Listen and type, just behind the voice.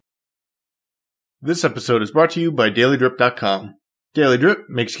This episode is brought to you by DailyDrip.com. Daily Drip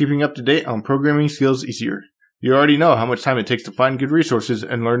makes keeping up to date on programming skills easier. You already know how much time it takes to find good resources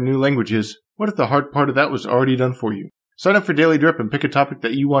and learn new languages. What if the hard part of that was already done for you? Sign up for Daily Drip and pick a topic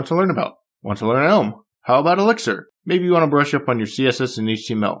that you want to learn about. Want to learn Elm? How about Elixir? Maybe you want to brush up on your CSS and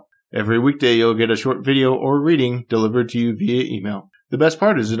HTML. Every weekday you'll get a short video or reading delivered to you via email. The best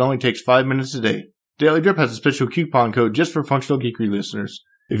part is it only takes 5 minutes a day. Daily Drip has a special coupon code just for Functional Geekery listeners.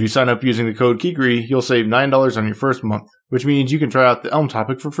 If you sign up using the code Geekery, you'll save $9 on your first month, which means you can try out the Elm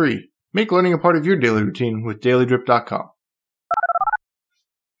topic for free. Make learning a part of your daily routine with DailyDrip.com.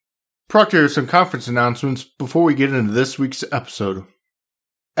 Proctor, some conference announcements before we get into this week's episode.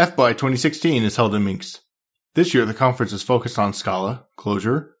 FBI 2016 is held in Minsk. This year, the conference is focused on Scala,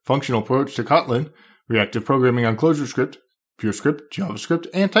 Clojure, functional approach to Kotlin, reactive programming on ClojureScript, PureScript, JavaScript,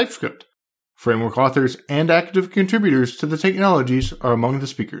 and TypeScript. Framework authors and active contributors to the technologies are among the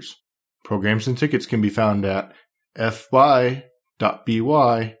speakers. Programs and tickets can be found at fby.by/en.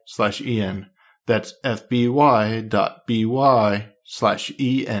 That's fby.by/en.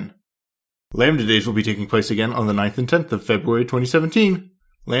 Lambda Days will be taking place again on the 9th and 10th of February 2017.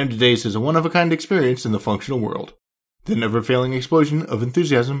 Lambda Days is a one-of-a-kind experience in the functional world. The never-failing explosion of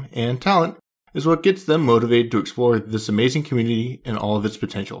enthusiasm and talent is what gets them motivated to explore this amazing community and all of its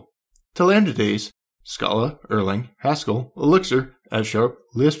potential. To Lambda Days, Scala, Erlang, Haskell, Elixir, F#,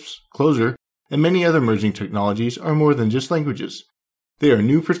 Lisp, Clojure, and many other emerging technologies are more than just languages. They are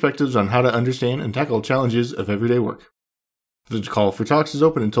new perspectives on how to understand and tackle challenges of everyday work. The call for talks is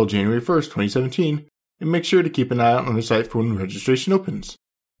open until January 1st, 2017, and make sure to keep an eye out on the site for when registration opens.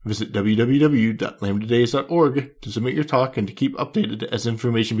 Visit www.lambdadays.org to submit your talk and to keep updated as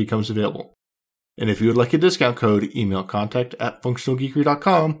information becomes available. And if you would like a discount code, email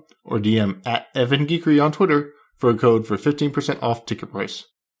contact@functionalgeekery.com or DM @EvanGeekery on Twitter for a code for 15% off ticket price.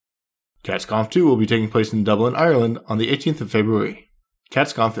 CatsConf 2 will be taking place in Dublin, Ireland on the 18th of February.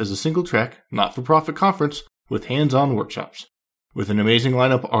 CatsConf is a single-track, not-for-profit conference with hands-on workshops. With an amazing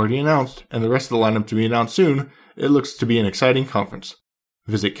lineup already announced and the rest of the lineup to be announced soon, it looks to be an exciting conference.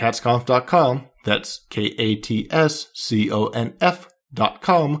 Visit catsconf.com, that's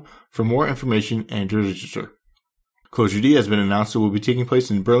katsconf.com, for more information and to register. ClojureD has been announced it will be taking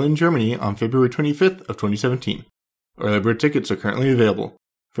place in Berlin, Germany on February 25th of 2017. Early bird tickets are currently available.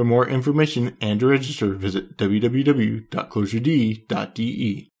 For more information and to register, visit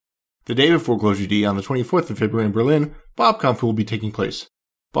www.clojurd.de. The day before ClojureD, on the 24th of February in Berlin, BobConf will be taking place.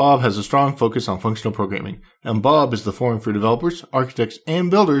 Bob has a strong focus on functional programming, and Bob is the forum for developers, architects,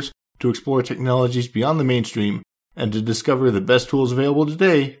 and builders to explore technologies beyond the mainstream and to discover the best tools available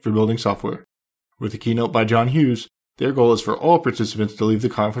today for building software. With a keynote by John Hughes, their goal is for all participants to leave the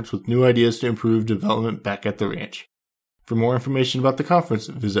conference with new ideas to improve development back at the ranch. For more information about the conference,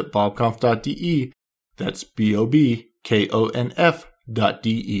 visit bobconf.de, that's bobkonf.de.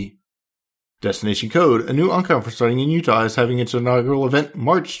 Destination Code, a new unconference starting in Utah, is having its inaugural event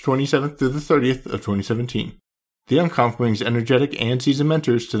March 27th through the 30th of 2017. The Unconf brings energetic and seasoned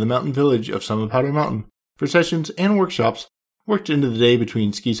mentors to the mountain village of Summit Powder Mountain for sessions and workshops worked into the day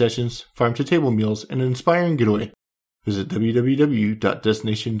between ski sessions, farm-to-table meals, and an inspiring getaway. Visit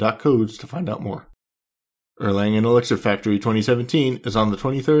www.destination.codes to find out more. Erlang and Elixir Factory 2017 is on the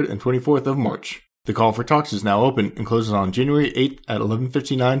 23rd and 24th of March. The call for talks is now open and closes on January 8th at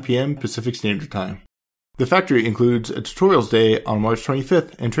 11:59 p.m. Pacific Standard Time. The factory includes a tutorials day on March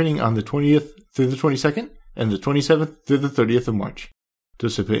 25th and training on the 20th through the 22nd and the 27th through the 30th of March. To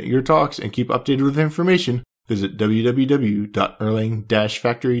submit your talks and keep updated with information, visit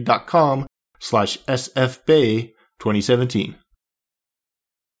www.erlang-factory.com/sfbay2017.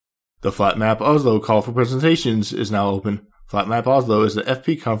 The FlatMap Oslo call for presentations is now open. FlatMap Oslo is the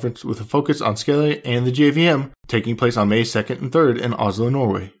FP conference with a focus on Scala and the JVM, taking place on May 2nd and 3rd in Oslo,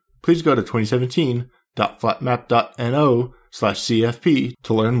 Norway. Please go to 2017.flatmap.no/CFP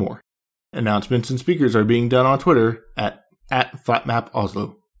to learn more. Announcements and speakers are being done on Twitter at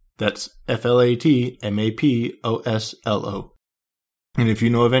FlatMapOslo. That's FLATMAPOSLO. And if you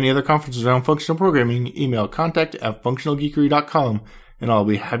know of any other conferences around functional programming, email contact@functionalgeekery.com and I'll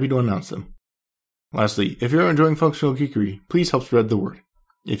be happy to announce them. Lastly, if you're enjoying Functional Geekery, please help spread the word.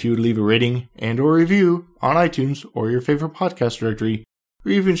 If you would leave a rating and or review on iTunes or your favorite podcast directory,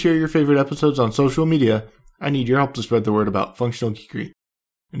 or even share your favorite episodes on social media, I need your help to spread the word about Functional Geekery.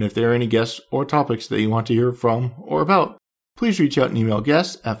 And if there are any guests or topics that you want to hear from or about, please reach out and email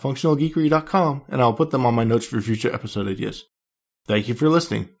guests@functionalgeekery.com and I'll put them on my notes for future episode ideas. Thank you for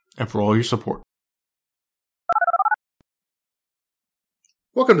listening and for all your support.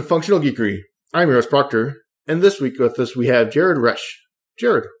 Welcome to Functional Geekery. I'm Ross Proctor, and this week with us we have Jared Resch.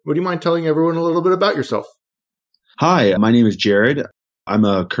 Jared, would you mind telling everyone a little bit about yourself? Hi, my name is Jared. I'm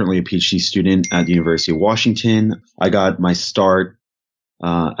currently a PhD student at the University of Washington. I got my start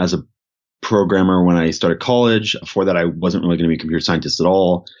as a programmer when I started college. Before that, I wasn't really going to be a computer scientist at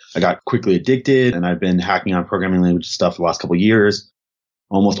all. I got quickly addicted, and I've been hacking on programming language stuff for the last couple of years.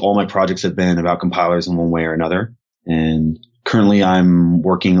 Almost all my projects have been about compilers in one way or another. And currently, I'm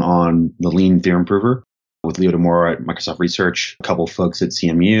working on the Lean Theorem Prover with Leo DeMora at Microsoft Research, a couple of folks at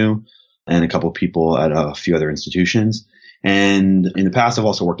CMU, and a couple of people at a few other institutions. And in the past, I've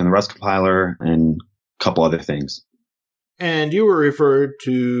also worked on the Rust compiler and a couple other things. And you were referred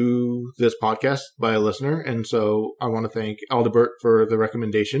to this podcast by a listener, and so I want to thank Aldebert for the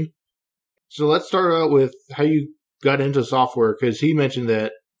recommendation. So let's start out with how you got into software, because he mentioned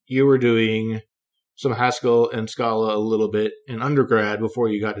that you were doing some Haskell and Scala a little bit in undergrad before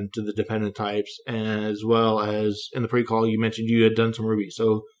you got into the dependent types, as well as in the pre-call you mentioned you had done some Ruby.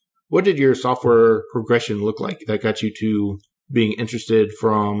 So what did your software progression look like that got you to being interested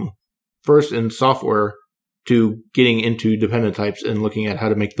from first in software to getting into dependent types and looking at how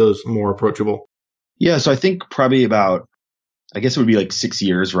to make those more approachable? Yeah, so I think probably about, I guess it would be like 6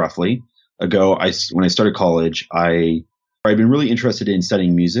 years roughly ago, when I started college, I'd been really interested in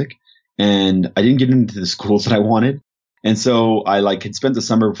studying music, and I didn't get into the schools that I wanted. And so I had spent the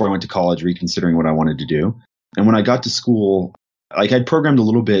summer before I went to college reconsidering what I wanted to do. And when I got to school, I'd programmed a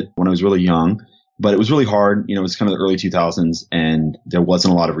little bit when I was really young, but it was really hard. It was kind of the early 2000s, and there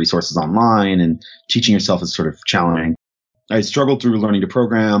wasn't a lot of resources online, and teaching yourself is sort of challenging. I struggled through learning to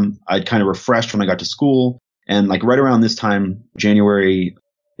program. I'd kind of refreshed when I got to school. And right around this time, January,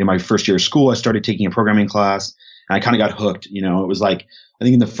 in my first year of school, I started taking a programming class, and I kind of got hooked. It was I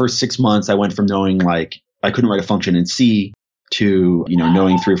think in the first 6 months, I went from knowing I couldn't write a function in C to,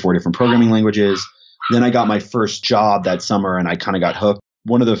 knowing 3 or 4 different programming languages. Then I got my first job that summer, and I kind of got hooked.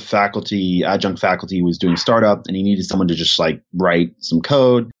 One of the adjunct faculty was doing startup, and he needed someone to just write some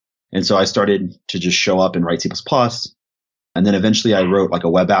code. And so I started to just show up and write C++. And then eventually I wrote a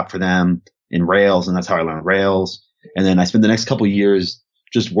web app for them in Rails, and that's how I learned Rails. And then I spent the next couple of years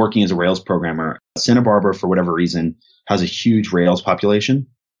just working as a Rails programmer. Santa Barbara, for whatever reason, has a huge Rails population.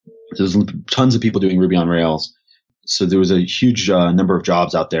 There's tons of people doing Ruby on Rails. So there was a huge number of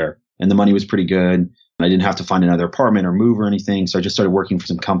jobs out there, and the money was pretty good. I didn't have to find another apartment or move or anything. So I just started working for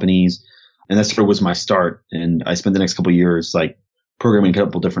some companies, and that sort of was my start. And I spent the next couple of years programming a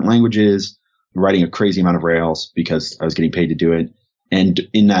couple different languages, writing a crazy amount of Rails because I was getting paid to do it. And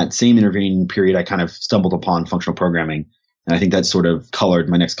in that same intervening period, I kind of stumbled upon functional programming. And I think that sort of colored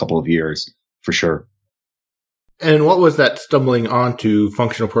my next couple of years for sure. And what was that stumbling onto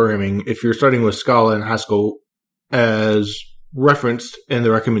functional programming? If you're starting with Scala and Haskell as referenced in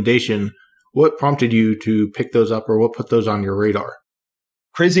the recommendation, what prompted you to pick those up, or what put those on your radar?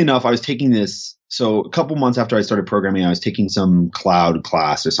 Crazy enough, I was taking this. So a couple months after I started programming, I was taking some cloud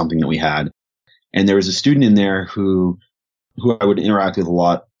class or something that we had. And there was a student in there who I would interact with a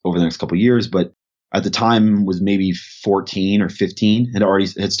lot over the next couple of years, but at the time was maybe 14 or 15,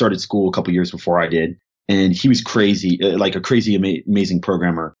 had started school a couple of years before I did. And he was crazy, a crazy, amazing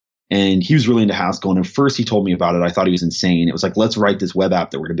programmer. And he was really into Haskell. And at first he told me about it. I thought he was insane. It was let's write this web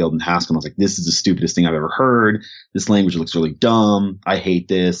app that we're going to build in Haskell. And I was like, this is the stupidest thing I've ever heard. This language looks really dumb. I hate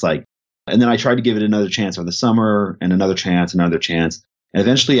this. And then I tried to give it another chance over the summer, and another chance, another chance. And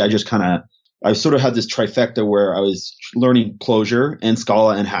eventually I sort of had this trifecta where I was learning Clojure and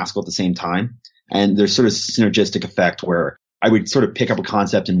Scala and Haskell at the same time. And there's sort of synergistic effect where I would sort of pick up a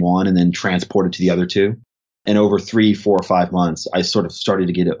concept in one and then transport it to the other two. And over 3, 4, or 5 months, I sort of started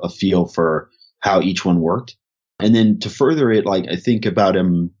to get a feel for how each one worked. And then to further it, I think about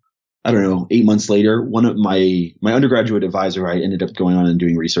 8 months later, one of my undergraduate advisor, I ended up going on and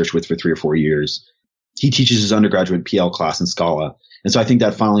doing research with for 3 or 4 years. He teaches his undergraduate PL class in Scala. And so I think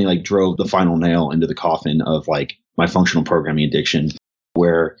that finally drove the final nail into the coffin of my functional programming addiction,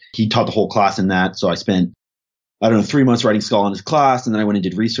 where he taught the whole class in that. So I spent 3 months writing Scala in his class. And then I went and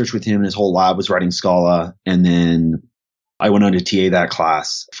did research with him, and his whole lab was writing Scala. And then I went on to TA that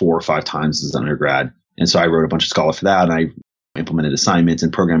class 4 or 5 times as an undergrad. And so I wrote a bunch of Scala for that. And I implemented assignments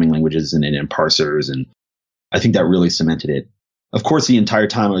and programming languages and parsers. And I think that really cemented it. Of course, the entire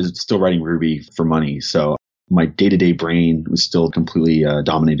time I was still writing Ruby for money. So my day-to-day brain was still completely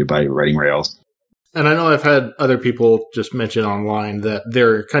dominated by writing Rails. And I know I've had other people just mention online that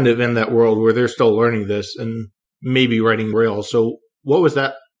they're kind of in that world where they're still learning this and maybe writing Rails. So what was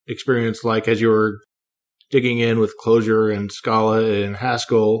that experience like as you were digging in with Clojure and Scala and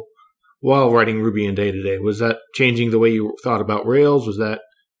Haskell while writing Ruby in day-to-day? Was that changing the way you thought about Rails? Was that?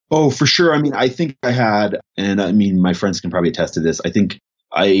 Oh, for sure. I mean, I think I had, and I mean, my friends can probably attest to this. I think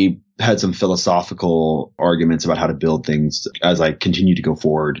I had some philosophical arguments about how to build things as I continue to go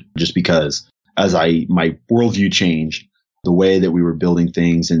forward, just because my worldview changed, the way that we were building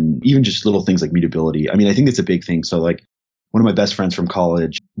things, and even just little things like mutability. I mean, I think it's a big thing. So like one of my best friends from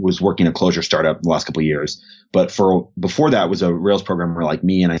college was working at a Clojure startup the last couple of years, but before that was a Rails programmer like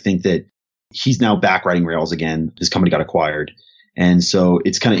me. And I think that he's now back writing Rails again. His company got acquired. And so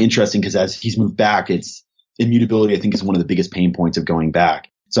it's kind of interesting because as he's moved back, immutability, I think, is one of the biggest pain points of going back.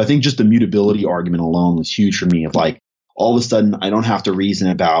 So I think just the mutability argument alone was huge for me, of like, all of a sudden I don't have to reason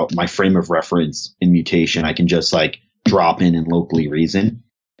about my frame of reference in mutation. I can just like drop in and locally reason.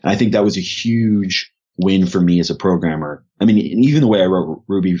 And I think that was a huge win for me as a programmer. I mean, even the way I wrote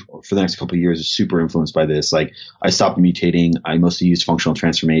Ruby for the next couple of years is super influenced by this. Like I stopped mutating. I mostly used functional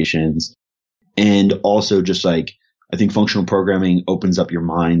transformations. And also just like, I think functional programming opens up your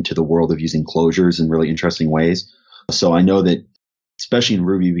mind to the world of using closures in really interesting ways. So I know that, especially in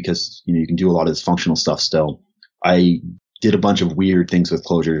Ruby, because you can do a lot of this functional stuff still, I did a bunch of weird things with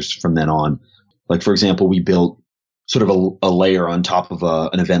closures from then on. Like, for example, we built sort of a layer on top of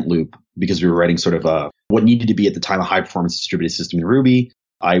an event loop because we were writing sort of what needed to be at the time a high performance distributed system in Ruby.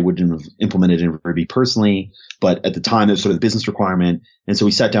 I wouldn't have implemented it in Ruby personally, but at the time it was sort of the business requirement. And so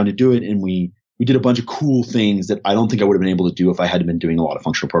we sat down to do it, and we did a bunch of cool things that I don't think I would have been able to do if I hadn't been doing a lot of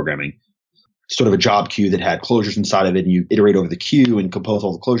functional programming. Sort of a job queue that had closures inside of it, and you iterate over the queue and compose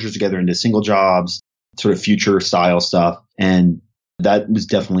all the closures together into single jobs, sort of future style stuff. And that was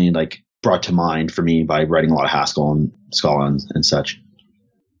definitely like brought to mind for me by writing a lot of Haskell and Scala and such.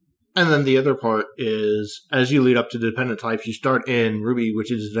 And then the other part is, as you lead up to dependent types, you start in Ruby,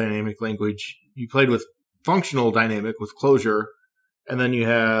 which is a dynamic language. You played with functional dynamic with Clojure, and then you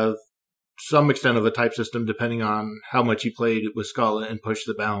have some extent of a type system depending on how much you played with Scala and pushed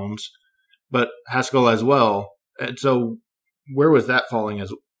the bounds, but Haskell as well. And so where was that falling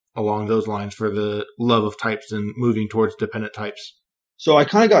along those lines for the love of types and moving towards dependent types? So I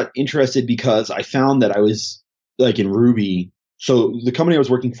kind of got interested because I found that I was like in Ruby. So the company I was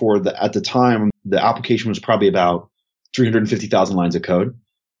working for at the time, the application was probably about 350,000 lines of code,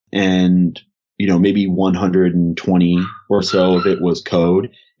 and maybe 120 or so of it was code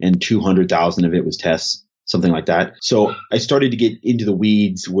and 200,000 of it was tests, something like that. So I started to get into the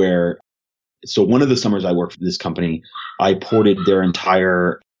weeds so one of the summers I worked for this company, I ported their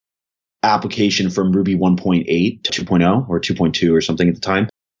entire application from Ruby 1.8 to 2.0 or 2.2 or something at the time.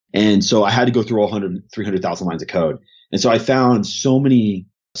 And so I had to go through all 300,000 lines of code. And so I found so many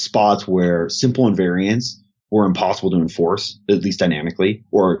spots where simple invariants were impossible to enforce, at least dynamically,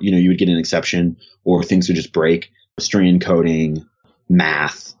 or, you would get an exception or things would just break. String encoding,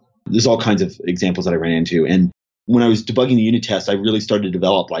 math. There's all kinds of examples that I ran into. And when I was debugging the unit test, I really started to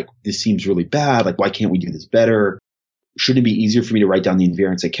develop like, this seems really bad. Like, why can't we do this better? Shouldn't it be easier for me to write down the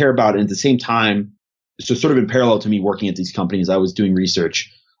invariants I care about? And at the same time, so sort of in parallel to me working at these companies, I was doing research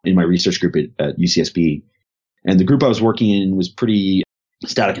in my research group at UCSB. And the group I was working in was pretty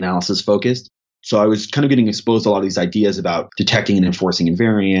static analysis focused. So I was kind of getting exposed to a lot of these ideas about detecting and enforcing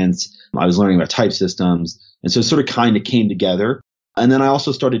invariants. I was learning about type systems. And so it sort of kind of came together. And then I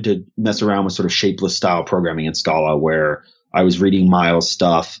also started to mess around with sort of shapeless style programming in Scala, where I was reading Miles'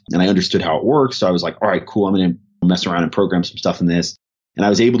 stuff and I understood how it works. So I was like, all right, cool. I'm going to mess around and program some stuff in this. And I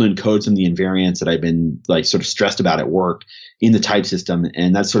was able to encode some of the invariants that I've been like sort of stressed about at work in the type system.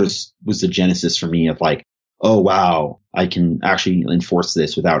 And that sort of was the genesis for me of like, oh, wow, I can actually enforce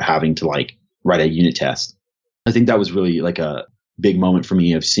this without having to like write a unit test. I think that was really like a big moment for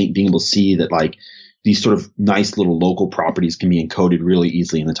me of being able to see that like these sort of nice little local properties can be encoded really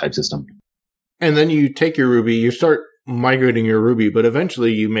easily in the type system. And then you take your Ruby, you start migrating your Ruby, but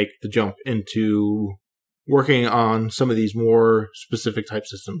eventually you make the jump into working on some of these more specific type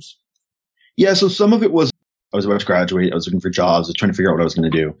systems. Yeah, so some of it was I was about to graduate. I was looking for jobs. I was trying to figure out what I was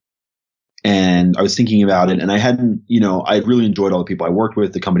going to do. And I was thinking about it, and I hadn't, I really enjoyed all the people I worked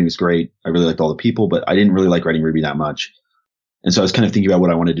with. The company was great. I really liked all the people, but I didn't really like writing Ruby that much. And so I was kind of thinking about what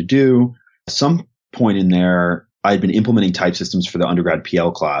I wanted to do. At some point in there, I had been implementing type systems for the undergrad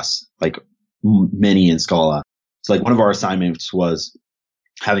PL class, like many in Scala. So like one of our assignments was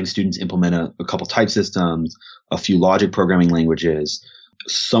having students implement a couple type systems, a few logic programming languages.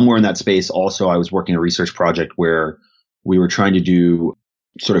 Somewhere in that space, also, I was working a research project where we were trying to do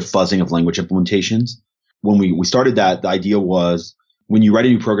sort of fuzzing of language implementations. When we started that, the idea was when you write a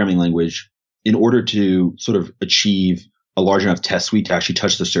new programming language, in order to sort of achieve a large enough test suite to actually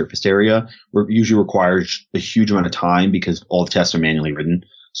touch the surface area, usually requires a huge amount of time because all the tests are manually written.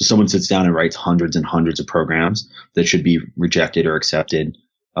 So someone sits down and writes hundreds and hundreds of programs that should be rejected or accepted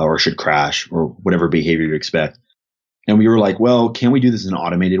or should crash or whatever behavior you expect. And we were like, well, can we do this in an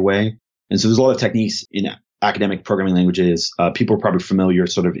automated way? And so there's a lot of techniques in academic programming languages. People are probably familiar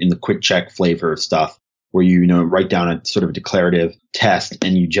sort of in the quick check flavor of stuff where you know, write down a sort of declarative test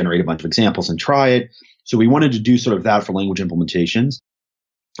and you generate a bunch of examples and try it. So we wanted to do sort of that for language implementations.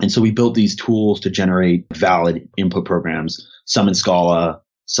 And so we built these tools to generate valid input programs, some in Scala,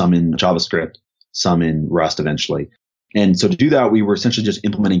 some in JavaScript, some in Rust eventually. And so to do that, we were essentially just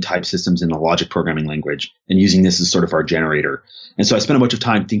implementing type systems in a logic programming language and using this as sort of our generator. And so I spent a bunch of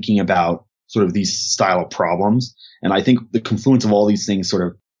time thinking about sort of these style of problems. And I think the confluence of all these things sort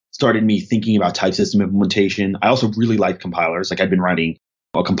of started me thinking about type system implementation. I also really liked compilers. Like I'd been writing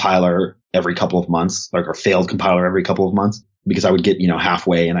a compiler every couple of months, like a failed compiler every couple of months, because I would get, you know,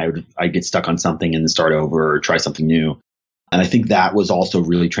 halfway and I'd get stuck on something and then start over or try something new. And I think that was also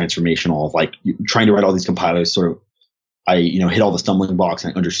really transformational of like trying to write all these compilers. Sort of, I, you know, hit all the stumbling blocks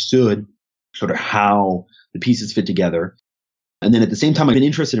and I understood sort of how the pieces fit together. And then at the same time, I've been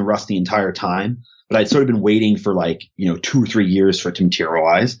interested in Rust the entire time, but I'd sort of been waiting for like, you know, 2 or 3 years for it to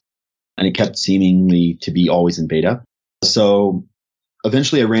materialize. And it kept seemingly to be always in beta. So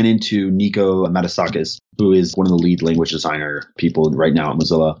eventually I ran into Nico Matasakis, who is one of the lead language designer people right now at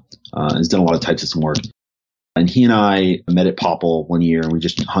Mozilla, has done a lot of type system work. And he and I met at Popl one year and we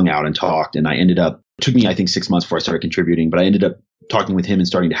just hung out and talked. And it took me, I think, 6 months before I started contributing, but I ended up talking with him and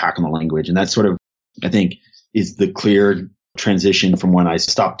starting to hack on the language. And that sort of, I think, is the clear transition from when I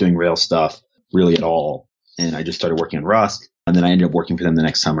stopped doing Rails stuff really at all. And I just started working on Rust. And then I ended up working for them the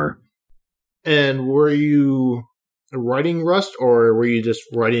next summer. And were you writing Rust or were you just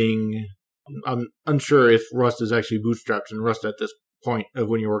writing? I'm unsure if Rust is actually bootstrapped in Rust at this point of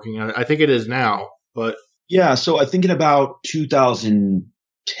when you're working on it. I think it is now, but. Yeah. So I think in about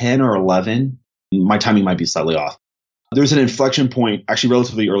 2010 or 11, my timing might be slightly off. There's an inflection point actually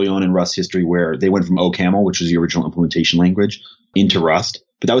relatively early on in Rust history where they went from OCaml, which was the original implementation language, into Rust.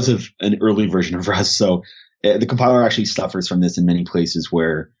 But that was an early version of Rust. So the compiler actually suffers from this in many places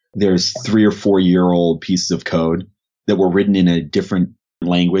where there's 3 or 4 year old pieces of code that were written in a different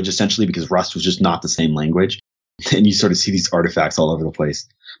language, essentially because Rust was just not the same language. And you sort of see these artifacts all over the place.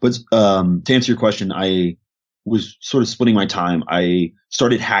 But to answer your question, I was sort of splitting my time. I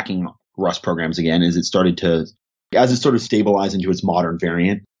started hacking Rust programs again as it sort of stabilized into its modern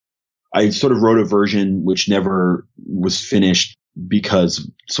variant. I sort of wrote a version which never was finished because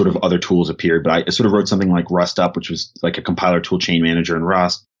sort of other tools appeared, but I sort of wrote something like Rust Up, which was like a compiler tool chain manager in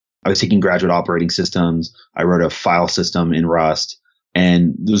Rust. I was taking graduate operating systems. I wrote a file system in Rust,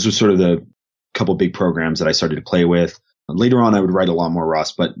 and those were sort of the couple big programs that I started to play with. Later on, I would write a lot more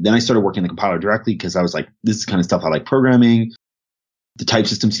Rust, but then I started working the compiler directly because I was like, this is the kind of stuff I like programming. The type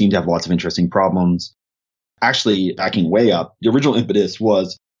system seemed to have lots of interesting problems. Actually, backing way up, the original impetus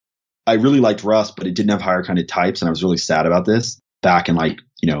was I really liked Rust, but it didn't have higher kind of types, and I was really sad about this back in like,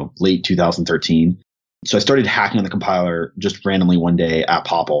 you know, late 2013. So I started hacking on the compiler just randomly one day at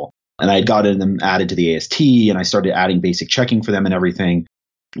Popl, and I had gotten them added to the AST, and I started adding basic checking for them and everything.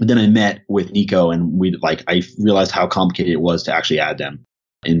 But then I met with Nico, and I realized how complicated it was to actually add them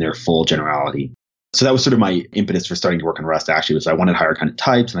in their full generality. So that was sort of my impetus for starting to work on Rust. Actually, was I wanted higher kind of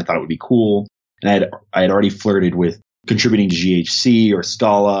types, and I thought it would be cool. And I had already flirted with contributing to GHC or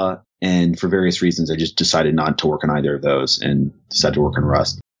Scala, and for various reasons, I just decided not to work on either of those and decided to work on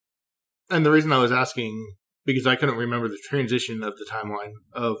Rust. And the reason I was asking, because I couldn't remember the transition of the timeline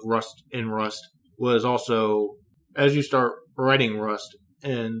of Rust in Rust, was also as you start writing Rust,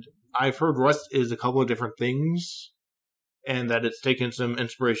 and I've heard Rust is a couple of different things, and that it's taken some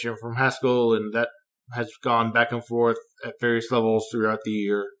inspiration from Haskell, and that has gone back and forth at various levels throughout the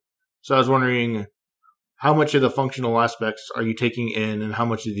year. So I was wondering, how much of the functional aspects are you taking in, and how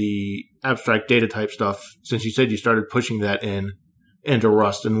much of the abstract data type stuff, since you said you started pushing that into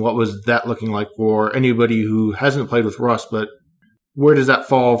Rust, and what was that looking like for anybody who hasn't played with Rust, but where does that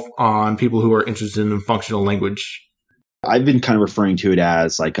fall on people who are interested in functional language? I've been kind of referring to it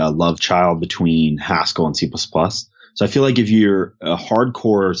as like a love child between Haskell and C++. So I feel like if you're a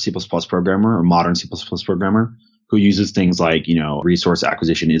hardcore C++ programmer or modern C++ programmer who uses things like, you know, resource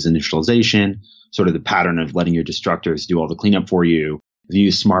acquisition is initialization, sort of the pattern of letting your destructors do all the cleanup for you. If you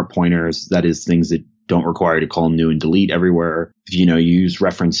use smart pointers, that is things that don't require you to call new and delete everywhere. If you use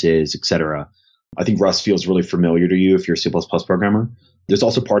references, etc. I think Rust feels really familiar to you if you're a C++ programmer. There's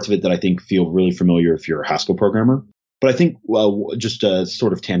also parts of it that I think feel really familiar if you're a Haskell programmer. But I think, well, just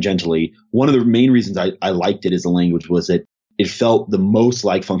sort of tangentially, one of the main reasons I liked it as a language was that it felt the most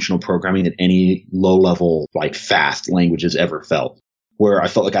like functional programming that any low-level, like fast languages ever felt, where I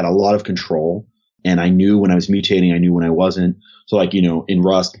felt like I had a lot of control, and I knew when I was mutating, I knew when I wasn't. So like, in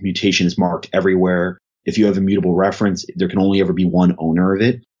Rust, mutation is marked everywhere. if you have immutable reference, there can only ever be one owner of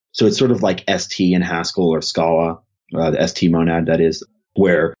it. So it's sort of like ST in Haskell or Scala, the ST monad, that is,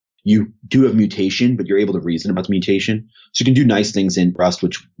 where you do have mutation, but you're able to reason about the mutation. So you can do nice things in Rust,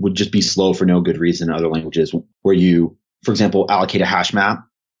 which would just be slow for no good reason in other languages, where you, for example, allocate a hash map.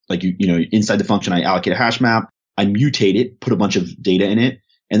 Like inside the function, I allocate a hash map, I mutate it, put a bunch of data in it,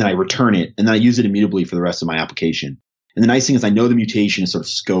 and then I return it, and then I use it immutably for the rest of my application. And the nice thing is I know the mutation is sort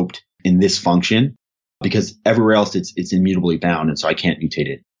of scoped in this function because everywhere else it's immutably bound, and so I can't mutate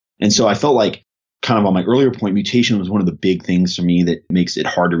it. And so I felt like, kind of on my earlier point, mutation was one of the big things for me that makes it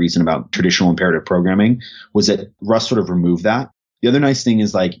hard to reason about traditional imperative programming, was that Rust sort of removed that. The other nice thing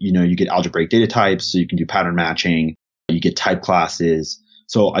is you get algebraic data types, so you can do pattern matching, you get type classes.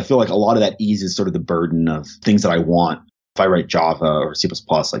 So I feel like a lot of that eases sort of the burden of things that I want. If I write Java or C++,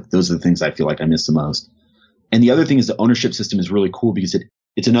 like those are the things I feel like I miss the most. And the other thing is the ownership system is really cool because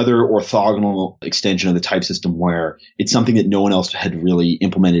it's another orthogonal extension of the type system where it's something that no one else had really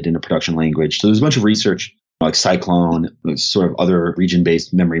implemented in a production language. So there's a bunch of research like Cyclone, sort of other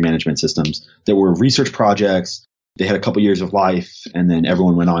region-based memory management systems that were research projects. They had a couple years of life and then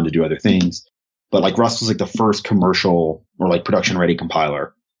everyone went on to do other things. But like Rust was like the first commercial or like production-ready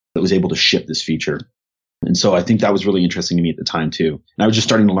compiler that was able to ship this feature. And so I think that was really interesting to me at the time too. And I was just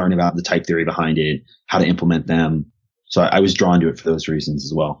starting to learn about the type theory behind it, how to implement them. So I was drawn to it for those reasons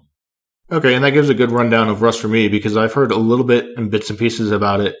as well. Okay, and that gives a good rundown of Rust for me because I've heard a little bit and bits and pieces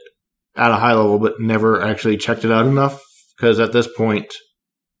about it at a high level, but never actually checked it out enough because at this point,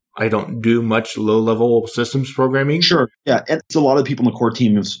 I don't do much low-level systems programming. Sure, yeah. And it's a lot of people in the core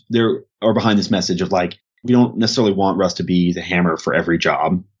team are behind this message of like, we don't necessarily want Rust to be the hammer for every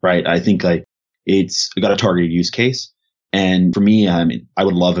job, right? I think it's got a targeted use case. And for me, I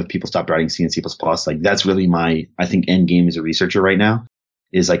would love if people stopped writing C and C++. Like that's really my, I think, end game as a researcher right now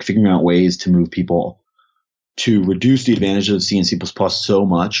is like figuring out ways to move people to reduce the advantages of C and C++ so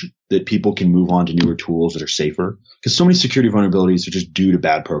much that people can move on to newer tools that are safer. Because so many security vulnerabilities are just due to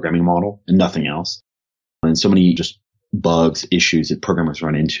bad programming model and nothing else. And so many just bugs, issues that programmers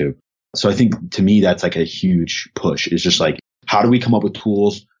run into. So I think to me, that's like a huge push. It's just like, how do we come up with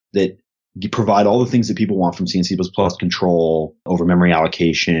tools that you provide all the things that people want from C and C++, control over memory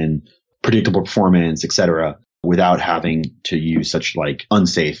allocation, predictable performance, etc., without having to use such like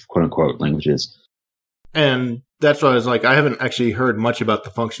unsafe, quote unquote, languages. And that's why I was like, I haven't actually heard much about the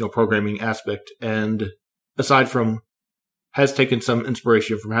functional programming aspect. And aside from has taken some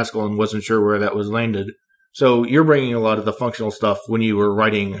inspiration from Haskell and wasn't sure where that was landed. So you're bringing a lot of the functional stuff when you were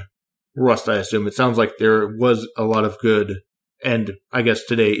writing Rust, I assume. It sounds like there was a lot of good, and I guess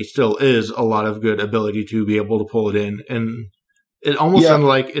today it still is a lot of good ability to be able to pull it in. And it almost sounded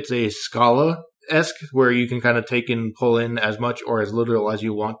like it's a Scala-esque where you can kind of take and pull in as much or as little as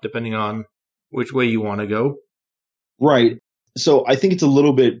you want, depending on which way you want to go. Right. So I think it's a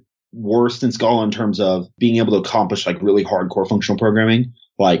little bit worse than Scala in terms of being able to accomplish like really hardcore functional programming.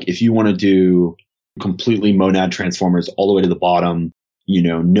 Like if you want to do completely monad transformers all the way to the bottom,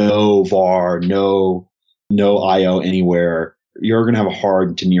 no var, no IO anywhere, you're going to have a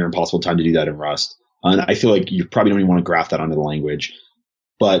hard to near impossible time to do that in Rust. And I feel like you probably don't even want to graph that onto the language.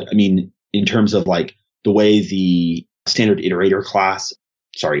 But I mean, in terms of like the way the standard iterator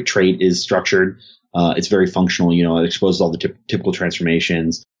trait is structured, it's very functional. It exposes all the typical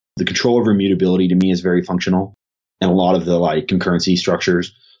transformations. The control over immutability to me is very functional, and a lot of the like concurrency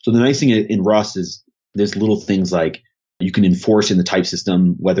structures. So the nice thing in Rust is there's little things like you can enforce in the type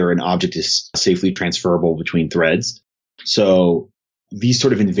system whether an object is safely transferable between threads. So these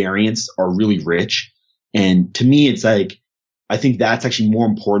sort of invariants are really rich. And to me, it's like, I think that's actually more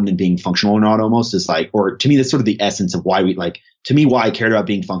important than being functional or not almost is like, or to me, that's sort of the essence of why why I cared about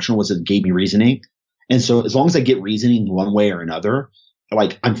being functional was it gave me reasoning. And so as long as I get reasoning one way or another,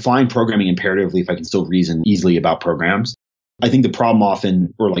 like I'm fine programming imperatively if I can still reason easily about programs. I think the problem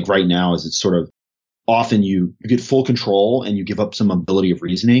often, or like right now, is it's sort of often you get full control and you give up some ability of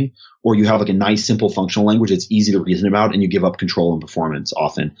reasoning, or you have like a nice simple functional language that's easy to reason about and you give up control and performance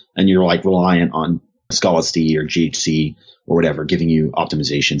often. And you're like reliant on Scala ST or GHC or whatever, giving you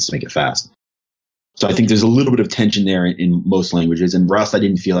optimizations to make it fast. So I think there's a little bit of tension there in most languages. In Rust, I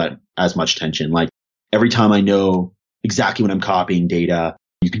didn't feel that as much tension. Like every time I know exactly when I'm copying data,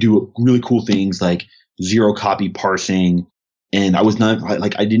 you can do really cool things like zero copy parsing. And I was not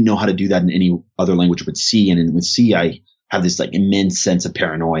like, I didn't know how to do that in any other language but C. And with C, I have this like immense sense of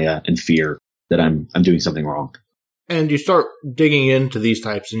paranoia and fear that I'm doing something wrong. And you start digging into these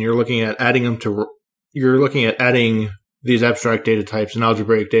types and you're looking at adding these abstract data types and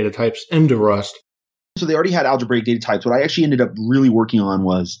algebraic data types into Rust. So they already had algebraic data types. What I actually ended up really working on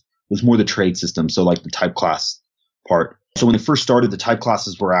was was more the trait system. So like the type class part. So when they first started, the type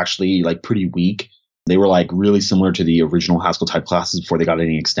classes were actually like pretty weak. They were like really similar to the original Haskell type classes before they got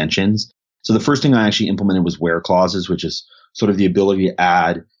any extensions. So the first thing I actually implemented was where clauses, which is sort of the ability to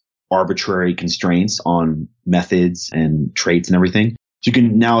add arbitrary constraints on methods and traits and everything. So you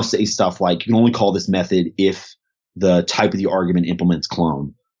can now say stuff like, you can only call this method if the type of the argument implements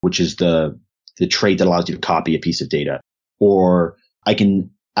clone, which is the trait that allows you to copy a piece of data. Or I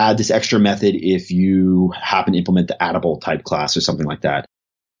can add this extra method if you happen to implement the addable type class or something like that.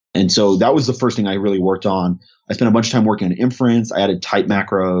 And so that was the first thing I really worked on. I spent a bunch of time working on inference. I added type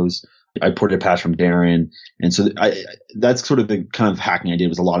macros. I ported a patch from Darren. And so that's sort of the kind of hacking I did,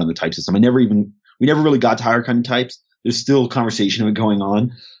 was a lot on the type system. We never really got to higher kind of types. There's still conversation of it going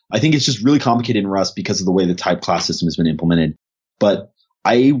on. I think it's just really complicated in Rust because of the way the type class system has been implemented. But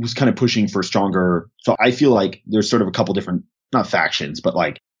I was kind of pushing for stronger. So I feel like there's sort of a couple different, not factions, but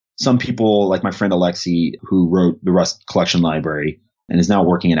like some people like my friend Alexei, who wrote the Rust collection library and is now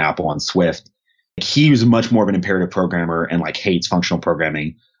working at Apple on Swift. He was much more of an imperative programmer and like hates functional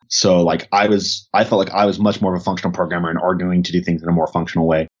programming. So like I felt like I was much more of a functional programmer and arguing to do things in a more functional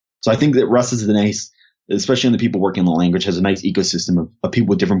way. So I think that Rust is a nice, especially in the people working in the language, has a nice ecosystem of people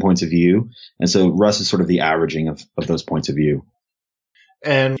with different points of view. And so Rust is sort of the averaging of those points of view.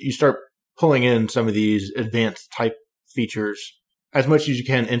 And you start pulling in some of these advanced type features as much as you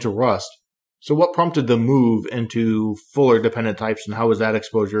can into Rust. So what prompted the move into fuller dependent types, and how was that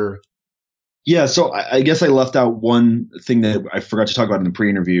exposure? Yeah, so I guess I left out one thing that I forgot to talk about in the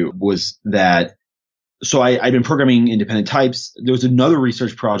pre-interview, was that, so I've been programming independent types. There was another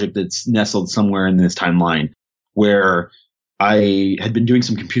research project that's nestled somewhere in this timeline where I had been doing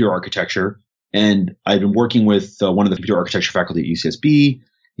some computer architecture, and I'd been working with one of the computer architecture faculty at UCSB.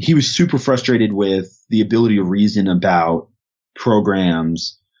 He was super frustrated with the ability to reason about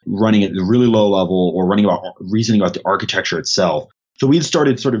programs running at a really low level or reasoning about the architecture itself. So we had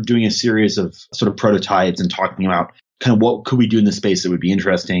started sort of doing a series of sort of prototypes and talking about kind of what could we do in this space that would be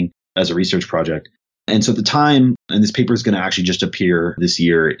interesting as a research project. And so at the time, and this paper is going to actually just appear this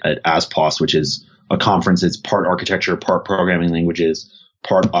year at ASPOS, which is a conference that's part architecture, part programming languages,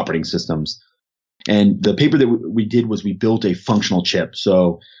 part operating systems. And the paper that we did was we built a functional chip.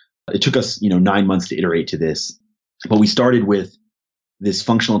 So it took us, 9 months to iterate to this. But we started with this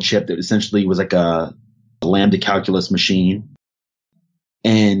functional chip that essentially was like a lambda calculus machine.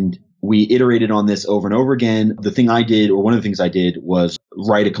 And we iterated on this over and over again. The thing I did, or one of the things I did, was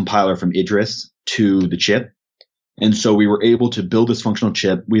write a compiler from Idris to the chip. And so we were able to build this functional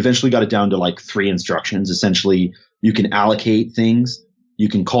chip. We eventually got it down to like 3 instructions. Essentially, you can allocate things, you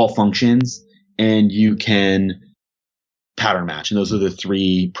can call functions, and you can pattern match. And those are the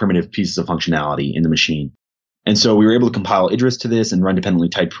 3 primitive pieces of functionality in the machine. And so we were able to compile Idris to this and run dependently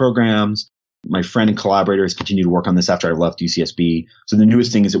typed programs. My friend and collaborator has continued to work on this after I left UCSB. So the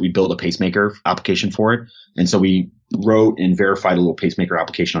newest thing is that we built a pacemaker application for it. And so we wrote and verified a little pacemaker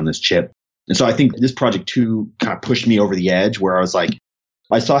application on this chip. And so I think this project too kind of pushed me over the edge, where I was like,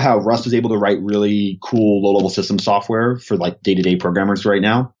 I saw how Rust was able to write really cool low-level system software for like day-to-day programmers right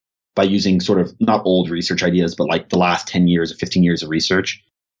now by using sort of not old research ideas, but like the last 10 years or 15 years of research.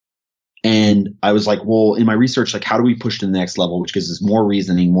 And I was like, well, in my research, like how do we push to the next level, which gives us more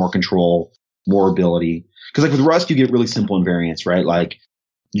reasoning, more control, more ability? Because like with Rust, you get really simple invariants, right? Like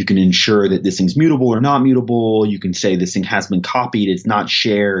you can ensure that this thing's mutable or not mutable. You can say this thing has been copied, it's not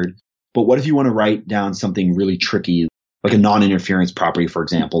shared. But what if you want to write down something really tricky, like a non-interference property, for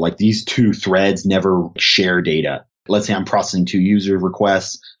example, like these 2 threads never share data. Let's say I'm processing 2 user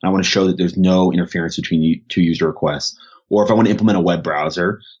requests, and I want to show that there's no interference between 2 user requests. Or if I want to implement a web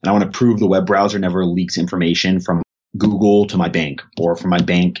browser and I want to prove the web browser never leaks information from Google to my bank, or from my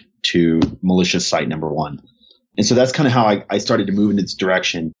bank to malicious site number 1. And so that's kind of how I started to move in this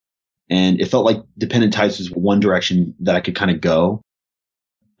direction. And it felt like dependent types was one direction that I could kind of go.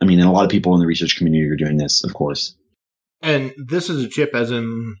 I mean, and a lot of people in the research community are doing this, of course. And this is a chip as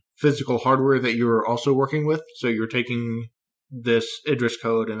in physical hardware that you're also working with? So you're taking this Idris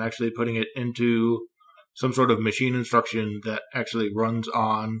code and actually putting it into some sort of machine instruction that actually runs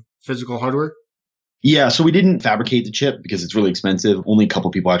on physical hardware? Yeah, so we didn't fabricate the chip because it's really expensive. Only a couple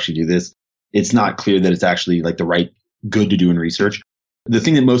people actually do this. It's not clear that it's actually like the right good to do in research. The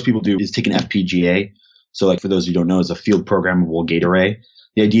thing that most people do is take an FPGA. So like for those who don't know, it's a field programmable gate array.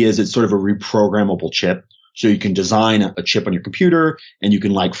 The idea is it's sort of a reprogrammable chip. So you can design a chip on your computer and you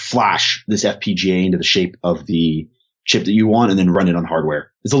can like flash this FPGA into the shape of the chip that you want and then run it on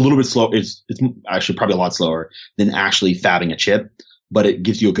hardware. It's a little bit slow. It's actually probably a lot slower than actually fabbing a chip, but it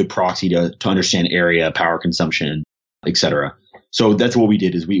gives you a good proxy to understand area, power consumption, etc. So that's what we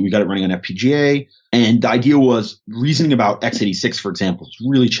did is we got it running on FPGA. And the idea was reasoning about x86, for example, is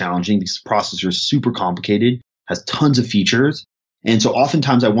really challenging. This processor is super complicated, has tons of features. And so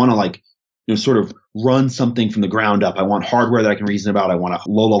oftentimes I want to sort of run something from the ground up. I want hardware that I can reason about. I want a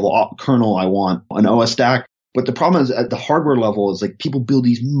low level kernel. I want an OS stack. But the problem is at the hardware level is people build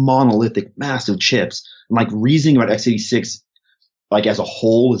these monolithic, massive chips. And reasoning about x86, as a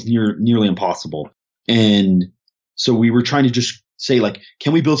whole is nearly impossible. And so we were trying to just say,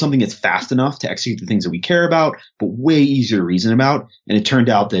 can we build something that's fast enough to execute the things that we care about, but way easier to reason about? And it turned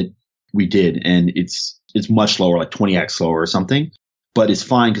out that we did. And it's much slower, 20x slower or something. But it's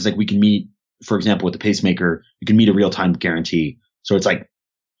fine because we can meet, for example, with the pacemaker, you can meet a real-time guarantee. So it's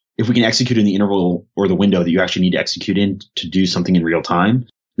if we can execute in the interval or the window that you actually need to execute in to do something in real time,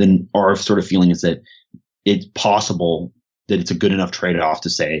 then our sort of feeling is that it's possible that it's a good enough trade-off to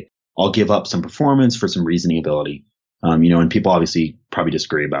say, I'll give up some performance for some reasoning ability. And people obviously probably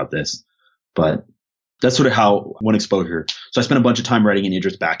disagree about this, but that's sort of how one exposure. So I spent a bunch of time writing an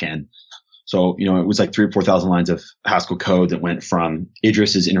Idris backend. So, it was 3,000 or 4,000 lines of Haskell code that went from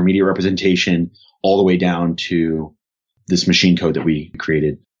Idris's intermediate representation all the way down to this machine code that we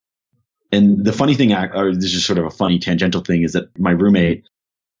created. And the funny thing, or this is just sort of a funny tangential thing, is that my roommate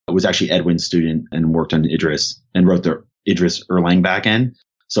was actually Edwin's student and worked on Idris and wrote the Idris Erlang backend.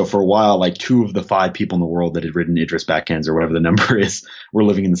 So for a while, 2 of the 5 people in the world that had written Idris backends or whatever the number is were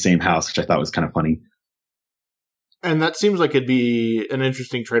living in the same house, which I thought was kind of funny. And that seems like it'd be an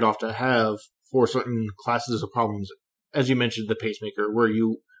interesting trade-off to have for certain classes of problems. As you mentioned, the pacemaker, where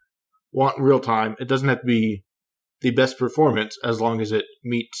you want real time. It doesn't have to be the best performance as long as it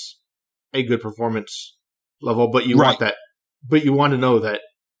meets a good performance level, but you want that. But you want to know that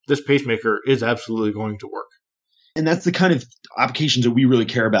this pacemaker is absolutely going to work. And that's the kind of applications that we really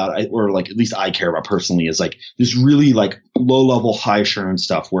care about, or at least I care about personally, is this really low level, high assurance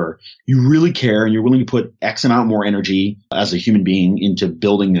stuff where you really care and you're willing to put X amount more energy as a human being into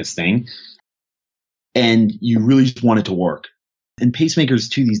building this thing. And you really just want it to work. And pacemakers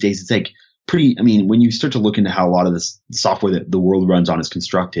too these days, it's when you start to look into how a lot of this software that the world runs on is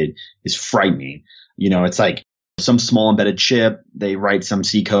constructed, is frightening. It's some small embedded chip, they write some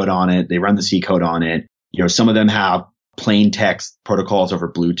C code on it, they run the C code on it. Some of them have plain text protocols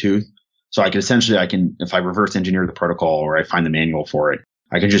over Bluetooth. So I can, if I reverse engineer the protocol or I find the manual for it,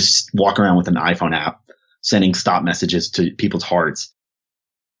 I can just walk around with an iPhone app sending stop messages to people's hearts.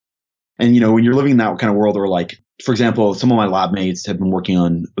 And, when you're living in that kind of world, or for example, some of my lab mates have been working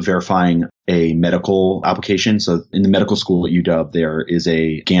on verifying a medical application. So in the medical school at UW, there is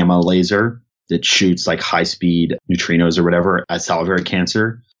a gamma laser that shoots high speed neutrinos or whatever at salivary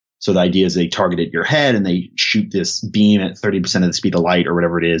cancer. So the idea is they target at your head and they shoot this beam at 30% of the speed of light or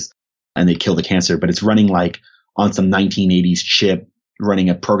whatever it is, and they kill the cancer. But it's running on some 1980s chip,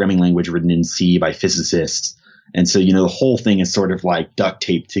 running a programming language written in C by physicists. And so, the whole thing is sort of duct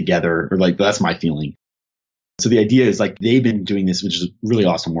taped together, or that's my feeling. So the idea is they've been doing this, which is really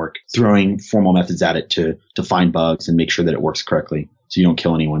awesome work, throwing formal methods at it to find bugs and make sure that it works correctly so you don't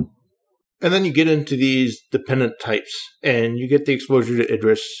kill anyone. And then you get into these dependent types and you get the exposure to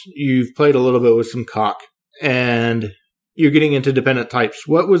Idris. You've played a little bit with some Coq and you're getting into dependent types.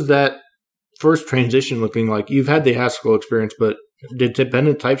 What was that first transition looking like? You've had the Haskell experience, but did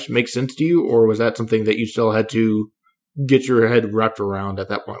dependent types make sense to you, or was that something that you still had to get your head wrapped around at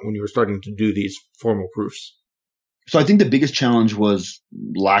that point when you were starting to do these formal proofs? So I think the biggest challenge was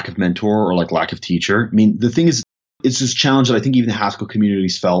lack of mentor or lack of teacher. The thing is, it's this challenge that I think even the Haskell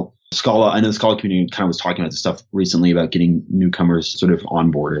communities felt. I know the Scala community kind of was talking about this stuff recently about getting newcomers sort of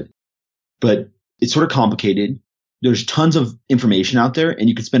onboarded, but it's sort of complicated. There's tons of information out there and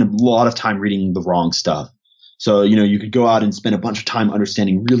you could spend a lot of time reading the wrong stuff. So, you could go out and spend a bunch of time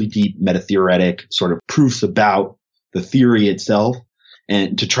understanding really deep meta-theoretic sort of proofs about the theory itself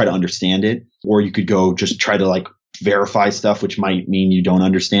and to try to understand it. Or you could go just try to verify stuff, which might mean you don't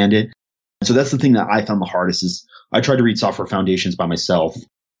understand it. So that's the thing that I found the hardest is I tried to read Software Foundations by myself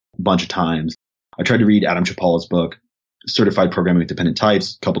a bunch of times. I tried to read Adam Chapala's book, Certified Programming with Dependent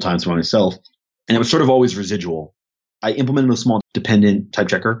Types, a couple times by myself. And it was sort of always residual. I implemented a small dependent type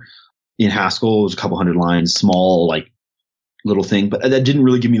checker in Haskell. It was a couple hundred lines, small, little thing, but that didn't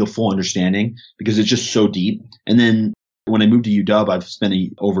really give me the full understanding because it's just so deep. And then when I moved to UW, I've spent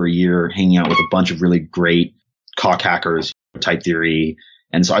over a year hanging out with a bunch of really great Coq hackers, type theory.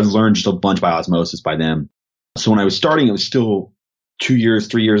 And so I've learned just a bunch by osmosis by them. So when I was starting, it was still 3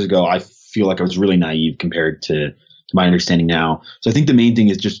 years ago. I feel like I was really naive compared to my understanding now. So I think the main thing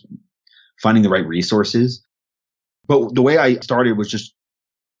is just finding the right resources. But the way I started was just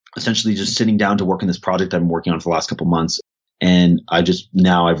essentially just sitting down to work on this project I've been working on for the last couple of months And I've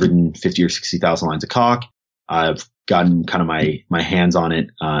written 50 or 60,000 lines of Coq. I've gotten kind of my hands on it,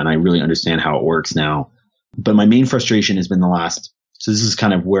 and I really understand how it works now. But my main frustration has been so this is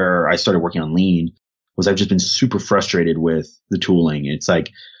kind of where I started working on Lean, was I've just been super frustrated with the tooling. It's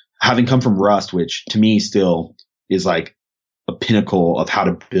like, having come from Rust, which to me still is like a pinnacle of how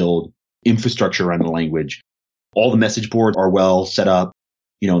to build infrastructure around the language. All the message boards are well set up,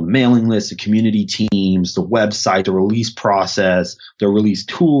 the mailing list, the community teams, the website, the release process, the release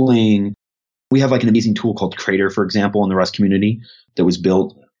tooling. We have like an amazing tool called Crater, for example, in the Rust community that was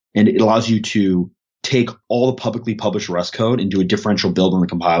built, and it allows you to take all the publicly published Rust code and do a differential build on the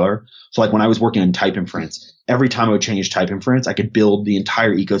compiler. So like when I was working on type inference, every time I would change type inference, I could build the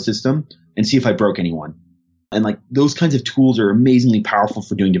entire ecosystem and see if I broke anyone. And like those kinds of tools are amazingly powerful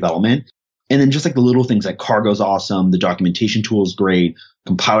for doing development. And then just like the little things like Cargo's awesome. The documentation tool is great.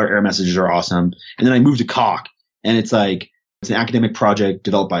 Compiler error messages are awesome. And then I moved to Coq, and it's an academic project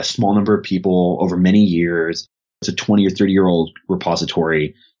developed by a small number of people over many years. It's a 20 or 30-year-old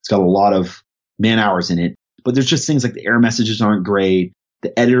repository. It's got a lot of man hours in it, but there's just things like the error messages aren't great.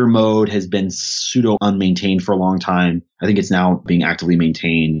 The editor mode has been pseudo unmaintained for a long time. I think it's now being actively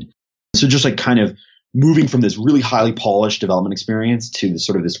maintained. So just like kind of moving from this really highly polished development experience to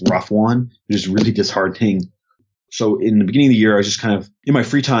this rough one is really disheartening. So in the beginning of the year, I was just kind of in my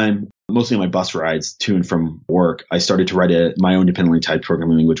free time, mostly on my bus rides to and from work, I started to write my own independently typed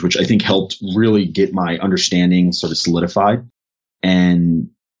programming language, which I think helped really get my understanding sort of solidified. And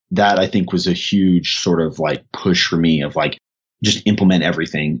that I think was a huge sort of like push for me of like just implement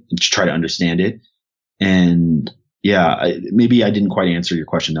everything and just try to understand it. And yeah, maybe I didn't quite answer your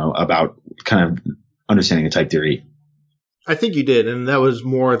question though about kind of understanding the type theory. I think you did. And that was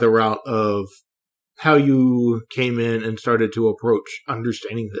more the route of how you came in and started to approach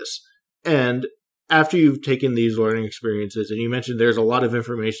understanding this. And after you've taken these learning experiences, and you mentioned there's a lot of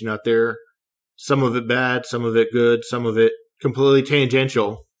information out there, some of it bad, some of it good, some of it completely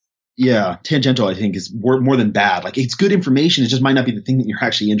tangential. Yeah, tangential, I think, is more than bad. Like, it's good information. It just might not be the thing that you're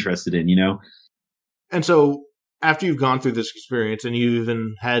actually interested in, And so after you've gone through this experience and you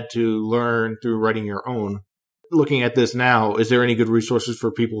even had to learn through writing your own, looking at this now, is there any good resources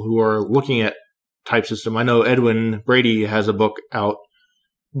for people who are looking at type system? I know Edwin Brady has a book out,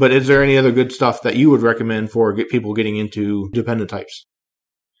 but is there any other good stuff that you would recommend for people getting into dependent types?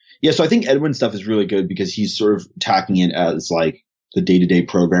 Yeah, so I think Edwin's stuff is really good because he's sort of attacking it as like the day-to-day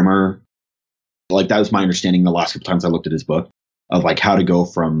programmer. Like that was my understanding the last couple times I looked at his book of like how to go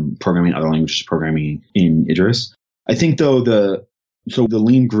from programming in other languages to programming in Idris. I think though the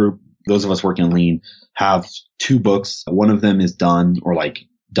Lean group, those of us working on Lean, have two books. One of them is done,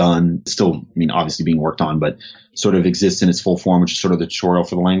 still, obviously being worked on, but sort of exists in its full form, which is sort of the tutorial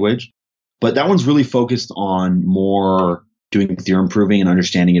for the language. But that one's really focused on more doing theorem proving and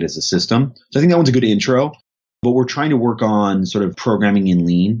understanding it as a system. So I think that one's a good intro. But we're trying to work on sort of programming in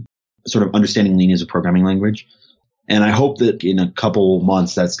Lean, sort of understanding Lean as a programming language. And I hope that in a couple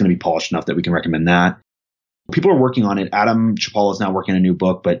months, that's going to be polished enough that we can recommend that. People are working on it. Adam Chapala is now working on a new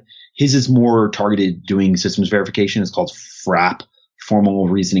book, but his is more targeted doing systems verification. It's called FRAP, Formal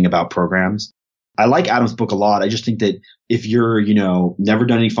Reasoning About Programs. I like Adam's book a lot. I just think that if you're, never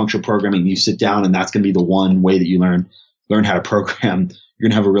done any functional programming, you sit down and that's going to be the one way that you learn how to program, you're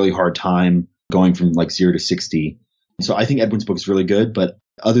going to have a really hard time going from like 0 to 60. So I think Edwin's book is really good, but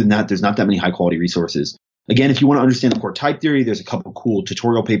other than that, there's not that many high quality resources. Again, if you want to understand the core type theory, there's a couple cool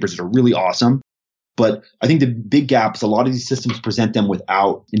tutorial papers that are really awesome. But I think the big gap is a lot of these systems present them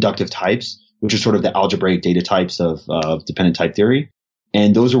without inductive types, which are sort of the algebraic data types of dependent type theory.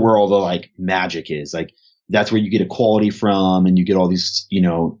 And those are where all the like magic is. Like that's where you get equality from, and you get all these, you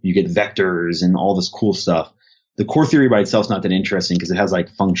get vectors and all this cool stuff. The core theory by itself is not that interesting because it has like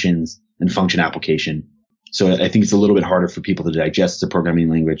functions and function application. So I think it's a little bit harder for people to digest as a programming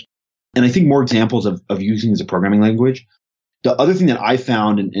language. And I think more examples of using as a programming language. The other thing that I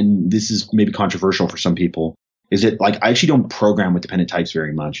found, and this is maybe controversial for some people, is that like I actually don't program with dependent types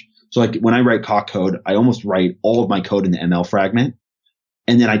very much. So like when I write Coq code, I almost write all of my code in the ML fragment.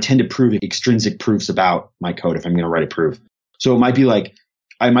 And then I tend to prove extrinsic proofs about my code if I'm going to write a proof. So it might be like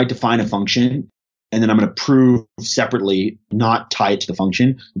I might define a function and then I'm going to prove separately, not tie it to the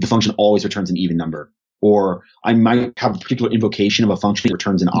function. The function always returns an even number. Or I might have a particular invocation of a function that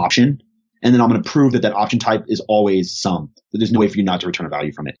returns an option. And then I'm going to prove that option type is always sum. That there's no way for you not to return a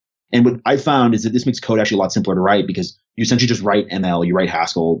value from it. And what I found is that this makes code actually a lot simpler to write because you essentially just write ML, you write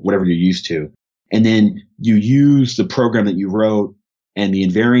Haskell, whatever you're used to. And then you use the program that you wrote and the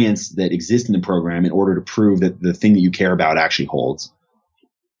invariants that exist in the program in order to prove that the thing that you care about actually holds.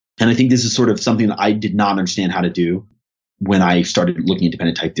 And I think this is sort of something that I did not understand how to do when I started looking at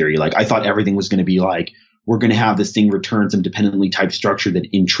dependent type theory. Like I thought everything was going to be like, we're going to have this thing return some dependently typed structure that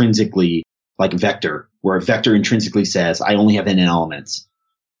intrinsically, like vector, where a vector intrinsically says, I only have n elements.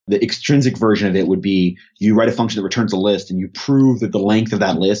 The extrinsic version of it would be you write a function that returns a list and you prove that the length of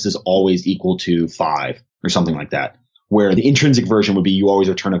that list is always equal to 5 or something like that. Where the intrinsic version would be you always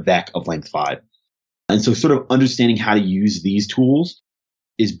return a vec of length 5. And so sort of understanding how to use these tools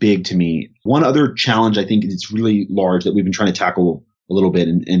is big to me. One other challenge I think it's really large that we've been trying to tackle a little bit,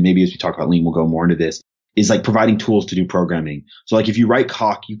 and maybe as we talk about Lean, we'll go more into this, is like providing tools to do programming. So like if you write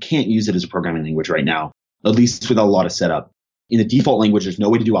Coq, you can't use it as a programming language right now, at least without a lot of setup. In the default language, there's no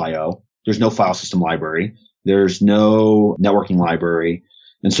way to do I/O. There's no file system library. There's no networking library.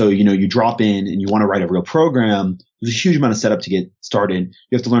 And so, you drop in and you want to write a real program. There's a huge amount of setup to get started.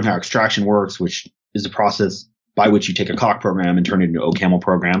 You have to learn how extraction works, which is the process by which you take a Coq program and turn it into an OCaml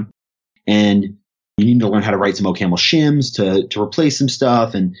program. And you need to learn how to write some OCaml shims to replace some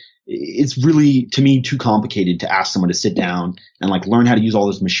stuff. And it's really, to me, too complicated to ask someone to sit down and like learn how to use all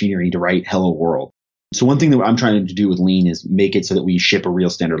this machinery to write hello world. So one thing that I'm trying to do with Lean is make it so that we ship a real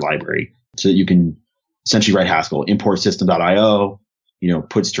standard library so that you can essentially write Haskell, import system.io,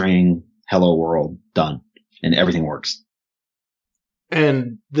 put string, hello world, done. And everything works.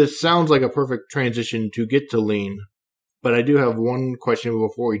 And this sounds like a perfect transition to get to Lean, but I do have one question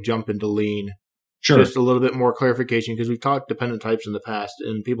before we jump into Lean. Sure. Just a little bit more clarification, because we've talked dependent types in the past,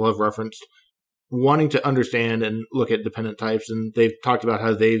 and people have referenced wanting to understand and look at dependent types, and they've talked about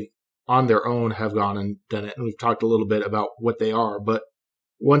how they've, on their own, have gone and done it, and we've talked a little bit about what they are. But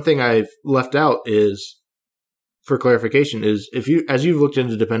one thing I've left out is, for clarification, is as you've looked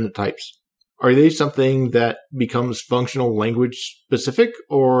into dependent types, are they something that becomes functional language specific,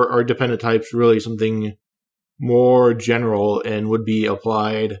 or are dependent types really something more general and would be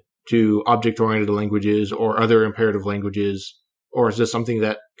applied to object-oriented languages or other imperative languages? Or is this something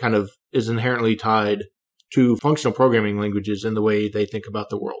that kind of is inherently tied to functional programming languages in the way they think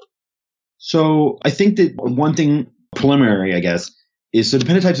about the world? So I think that one thing preliminary, I guess, is so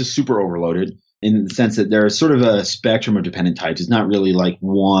dependent types is super overloaded in the sense that there's sort of a spectrum of dependent types. It's not really like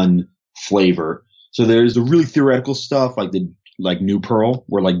one flavor. So there's the really theoretical stuff like New Perl,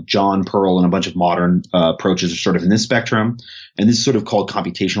 where like John Perl and a bunch of modern approaches are sort of in this spectrum. And this is sort of called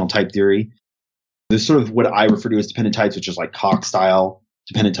computational type theory. There's sort of what I refer to as dependent types, which is like Coq style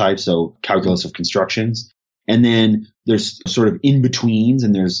dependent types, so calculus of constructions. And then there's sort of in betweens,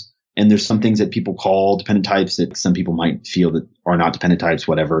 and there's some things that people call dependent types that some people might feel that are not dependent types,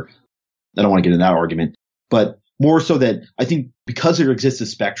 whatever. I don't want to get into that argument, but more so that I think because there exists a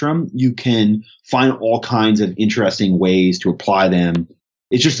spectrum, you can find all kinds of interesting ways to apply them.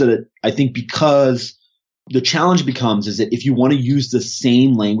 It's just that I think because the challenge becomes is that if you want to use the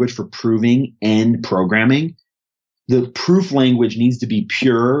same language for proving and programming, the proof language needs to be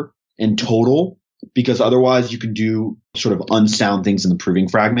pure and total, because otherwise you can do sort of unsound things in the proving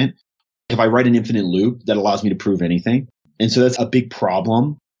fragment. If I write an infinite loop, that allows me to prove anything. And so that's a big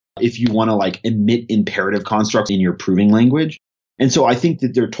problem if you want to like emit imperative constructs in your proving language. And so I think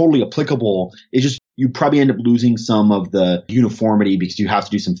that they're totally applicable. It's just you probably end up losing some of the uniformity because you have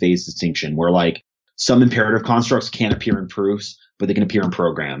to do some phase distinction where like some imperative constructs can't appear in proofs, but they can appear in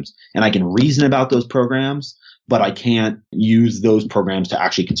programs. And I can reason about those programs, but I can't use those programs to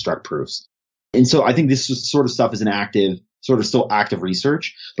actually construct proofs. And so I think this sort of stuff is still active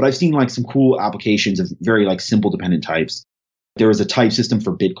research, but I've seen like some cool applications of very like simple dependent types. There was a type system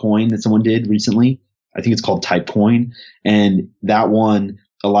for Bitcoin that someone did recently. I think it's called Typecoin. And that one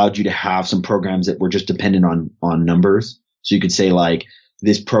allowed you to have some programs that were just dependent on numbers. So you could say like,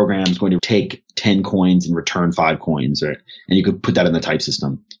 this program is going to take 10 coins and return 5 coins, and you could put that in the type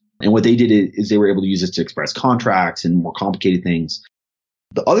system. And what they did is they were able to use this to express contracts and more complicated things.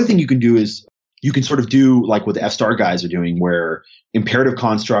 The other thing you can do is you can sort of do like what the F-star guys are doing, where imperative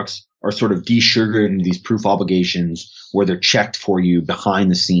constructs are sort of desugared into these proof obligations where they're checked for you behind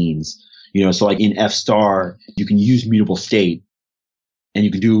the scenes. So like in F-star, you can use mutable state and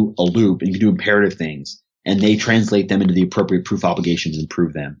you can do a loop and you can do imperative things, and they translate them into the appropriate proof obligations and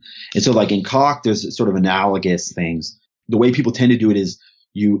prove them. And so like in Coq, there's sort of analogous things. The way people tend to do it is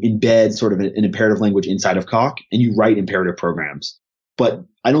you embed sort of an imperative language inside of Coq and you write imperative programs. But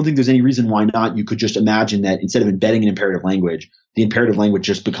I don't think there's any reason why not. You could just imagine that instead of embedding an imperative language, the imperative language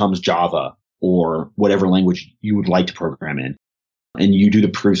just becomes Java or whatever language you would like to program in. And you do the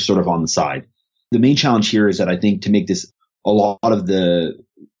proofs sort of on the side. The main challenge here is that I think to make this a lot of the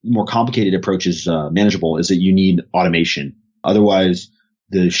more complicated approaches manageable is that you need automation. Otherwise,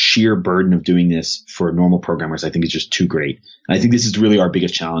 the sheer burden of doing this for normal programmers, I think, is just too great. And I think this is really our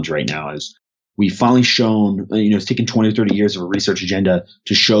biggest challenge right now is we finally shown, it's taken 20 or 30 years of a research agenda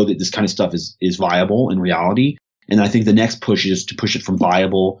to show that this kind of stuff is viable in reality. And I think the next push is to push it from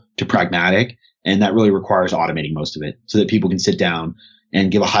viable to pragmatic. And that really requires automating most of it so that people can sit down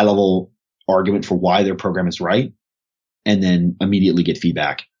and give a high level argument for why their program is right. And then immediately get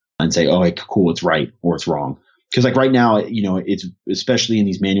feedback and say, oh, cool, it's right or it's wrong. Because like right now, it's especially in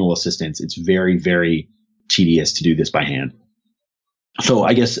these manual assistants, it's very, very tedious to do this by hand. So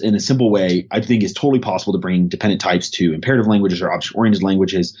I guess in a simple way, I think it's totally possible to bring dependent types to imperative languages or object-oriented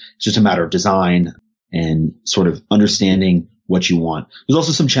languages. It's just a matter of design and sort of understanding what you want. There's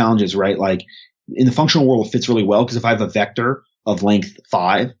also some challenges, right? Like in the functional world, it fits really well because if I have a vector of length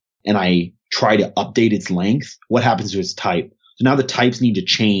 5 and I try to update its length, what happens to its type? So now the types need to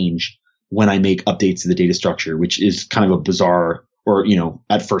change when I make updates to the data structure, which is kind of a bizarre or,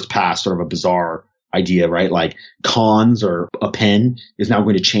 at first pass, sort of a bizarre idea, right? Like cons or append is now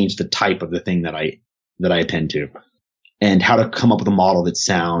going to change the type of the thing that I append to. And how to come up with a model that's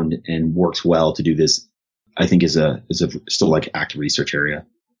sound and works well to do this, I think is a still like active research area.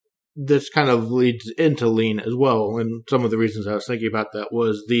 This kind of leads into Lean as well. And some of the reasons I was thinking about that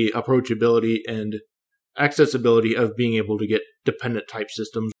was the approachability and accessibility of being able to get dependent type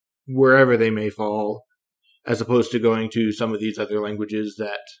systems wherever they may fall, as opposed to going to some of these other languages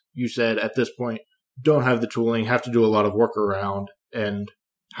that you said at this point don't have the tooling, have to do a lot of work around, and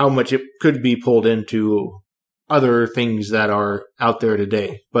how much it could be pulled into other things that are out there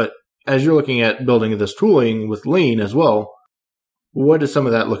today. But as you're looking at building this tooling with Lean as well, what is some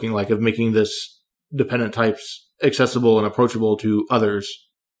of that looking like of making this dependent types accessible and approachable to others?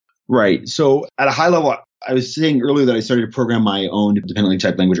 Right. So at a high level, I was saying earlier that I started to program my own dependently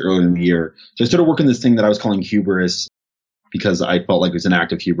typed language earlier in the year. So I started working this thing that I was calling hubris because I felt like it was an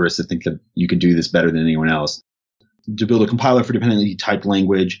act of hubris to think that you could do this better than anyone else. To build a compiler for dependently typed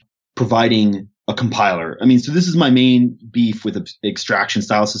language, providing a compiler. I mean, so this is my main beef with extraction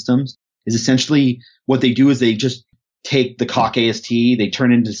style systems is essentially what they do is they just take the Coq AST, they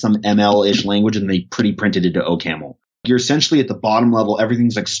turn it into some ML-ish language and they pretty print it into OCaml. You're essentially at the bottom level,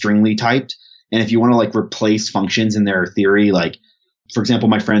 everything's like stringly typed. And if you want to like replace functions in their theory, like for example,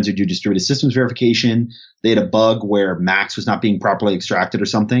 my friends who do distributed systems verification, they had a bug where max was not being properly extracted or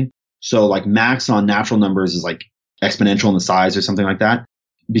something. So like max on natural numbers is like exponential in the size or something like that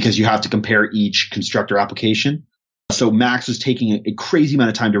because you have to compare each constructor application. So max was taking a crazy amount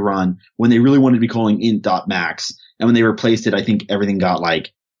of time to run when they really wanted to be calling int.max. And when they replaced it, I think everything got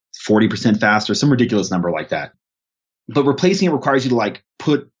like 40% faster, some ridiculous number like that. But replacing it requires you to like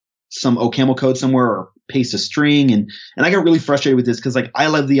put some OCaml code somewhere or paste a string. And I got really frustrated with this because like I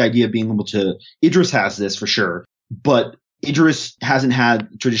love the idea of being able to, Idris has this for sure, but Idris hasn't had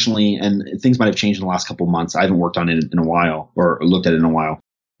traditionally, and things might have changed in the last couple of months. I haven't worked on it in a while or looked at it in a while.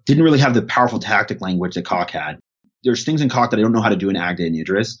 Didn't really have the powerful tactic language that Coq had. There's things in Coq that I don't know how to do in Agda and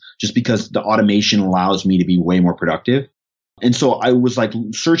Idris just because the automation allows me to be way more productive. And so I was like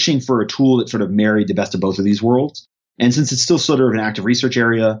searching for a tool that sort of married the best of both of these worlds. And since it's still sort of an active research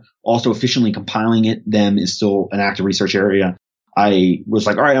area, also efficiently compiling them is still an active research area. I was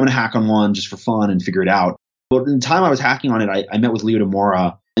like, all right, I'm going to hack on one just for fun and figure it out. But in the time I was hacking on it, I met with Leo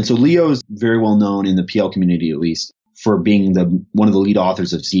Demora. And so Leo is very well known in the PL community, at least, for being one of the lead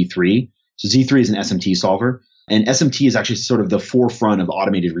authors of Z3. So Z3 is an SMT solver. And SMT is actually sort of the forefront of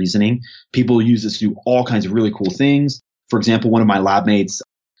automated reasoning. People use this to do all kinds of really cool things. For example, one of my lab mates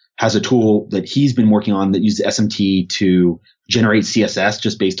has a tool that he's been working on that uses SMT to generate CSS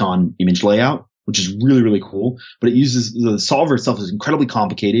just based on image layout, which is really, really cool. But it uses the solver itself is incredibly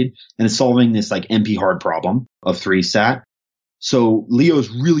complicated and it's solving this like NP hard problem of 3 sat. So Leo's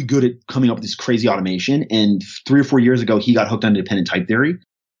really good at coming up with this crazy automation. And 3 or 4 years ago, he got hooked on dependent type theory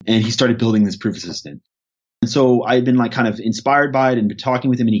and he started building this proof assistant. And so I'd been like kind of inspired by it and been talking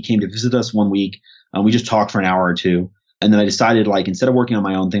with him, and he came to visit us one week. We just talked for an hour or two. And then I decided like instead of working on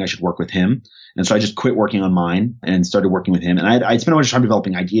my own thing, I should work with him. And so I just quit working on mine and started working with him. And I'd spent a bunch of time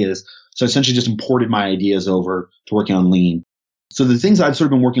developing ideas. So I essentially just imported my ideas over to working on Lean. So the things I've sort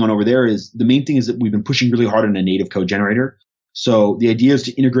of been working on over there is the main thing is that we've been pushing really hard on a native code generator. So the idea is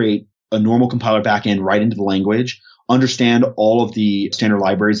to integrate a normal compiler backend right into the language, understand all of the standard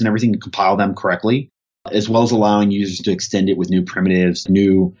libraries and everything and compile them correctly, as well as allowing users to extend it with new primitives,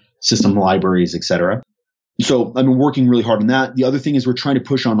 new system libraries, etc. So I've been working really hard on that. The other thing is we're trying to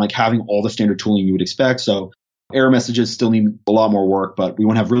push on like having all the standard tooling you would expect. So error messages still need a lot more work, but we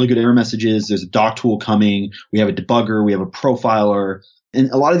want to have really good error messages. There's a doc tool coming. We have a debugger. We have a profiler. And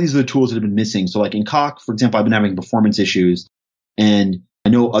a lot of these are the tools that have been missing. So like in Coq, for example, I've been having performance issues, and I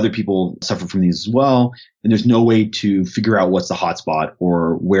know other people suffer from these as well. And there's no way to figure out what's the hotspot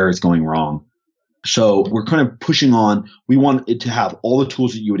or where it's going wrong. So we're kind of pushing on, we want it to have all the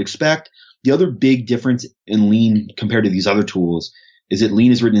tools that you would expect. The other big difference in Lean compared to these other tools is that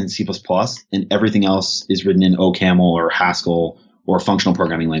Lean is written in C++ and everything else is written in OCaml or Haskell or a functional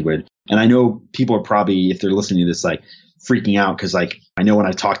programming language. And I know people are probably, if they're listening to this, like freaking out because like I know when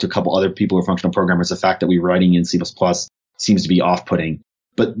I talk to a couple other people who are functional programmers, the fact that we're writing in C++ seems to be off-putting.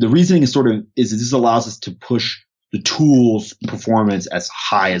 But the reasoning is that this allows us to push the tool's performance as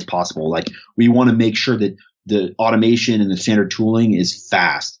high as possible. Like we want to make sure that the automation and the standard tooling is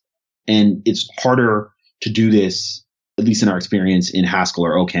fast. And it's harder to do this, at least in our experience, in Haskell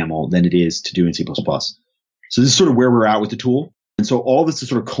or OCaml than it is to do in C++. So this is sort of where we're at with the tool. And so all this is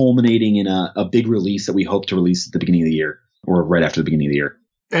sort of culminating in a big release that we hope to release at the beginning of the year or right after the beginning of the year.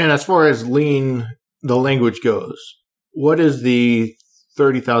 And as far as Lean, the language goes, what is the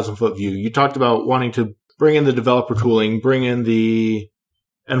 30,000 foot view? You talked about wanting to bring in the developer tooling, bring in the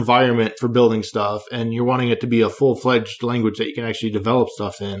environment for building stuff, and you're wanting it to be a full-fledged language that you can actually develop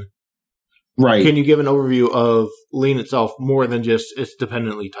stuff in. Right. Can you give an overview of Lean itself more than just it's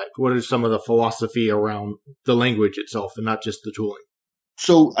dependently typed? What is some of the philosophy around the language itself and not just the tooling?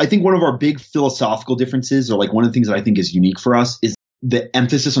 So I think one of our big philosophical differences, or like one of the things that I think is unique for us, is the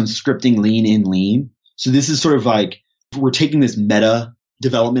emphasis on scripting Lean in Lean. So this is sort of like we're taking this meta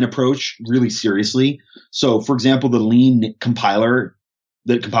development approach really seriously. So for example, the Lean compiler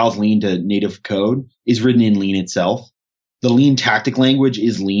that compiles Lean to native code is written in Lean itself. The Lean tactic language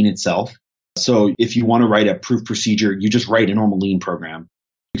is Lean itself. So if you want to write a proof procedure, you just write a normal Lean program.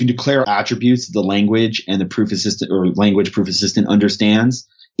 You can declare attributes the language and the proof assistant or language proof assistant understands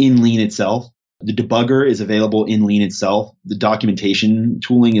in Lean itself. The debugger is available in Lean itself. The documentation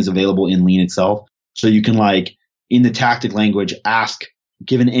tooling is available in Lean itself. So you can like in the tactic language ask,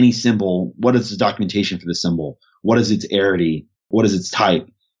 given any symbol, what is the documentation for the symbol? What is its arity? What is its type?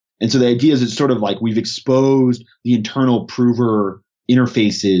 And so the idea is it's sort of like we've exposed the internal prover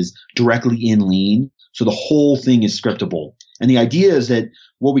interfaces directly in Lean. So the whole thing is scriptable. And the idea is that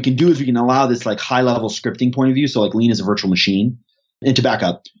what we can do is we can allow this like high level scripting point of view. So like Lean is a virtual machine. And to back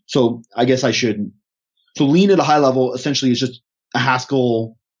up. So I guess so Lean at a high level essentially is just a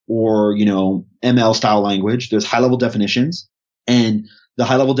Haskell or, ML style language. There's high level definitions, and the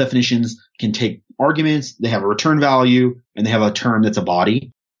high level definitions can take arguments. They have a return value and they have a term that's a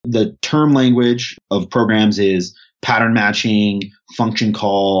body. The term language of programs is pattern matching, function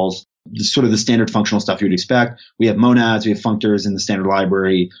calls, sort of the standard functional stuff you would expect. We have monads, we have functors in the standard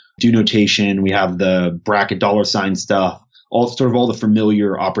library, do notation, we have the bracket $ stuff, all the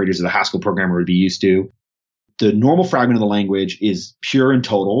familiar operators that a Haskell programmer would be used to. The normal fragment of the language is pure and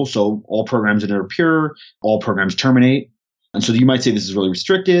total. So all programs that are pure, all programs terminate. And so you might say this is really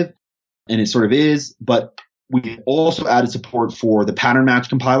restrictive, and it sort of is, but we also added support for the pattern match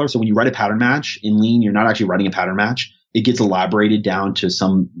compiler. So when you write a pattern match in Lean, you're not actually writing a pattern match. It gets elaborated down to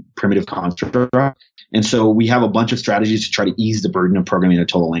some primitive construct. And so we have a bunch of strategies to try to ease the burden of programming a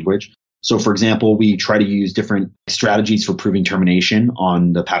total language. So for example, we try to use different strategies for proving termination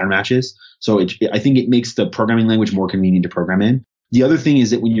on the pattern matches. So I think it makes the programming language more convenient to program in. The other thing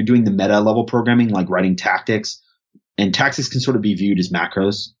is that when you're doing the meta level programming, like writing tactics, and tactics can sort of be viewed as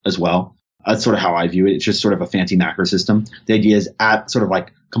macros as well. That's sort of how I view it. It's just sort of a fancy macro system. The idea is at sort of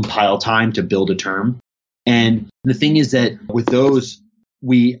like compile time to build a term. And the thing is that with those,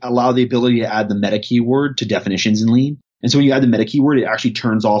 we allow the ability to add the meta keyword to definitions in Lean. And so when you add the meta keyword, it actually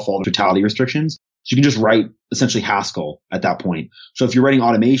turns off all the totality restrictions. So you can just write essentially Haskell at that point. So if you're writing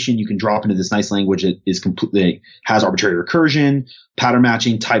automation, you can drop into this nice language that is completely has arbitrary recursion, pattern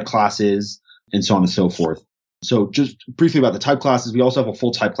matching, type classes, and so on and so forth. So just briefly about the type classes, we also have a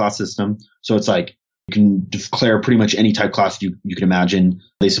full type class system. So it's like you can declare pretty much any type class you can imagine.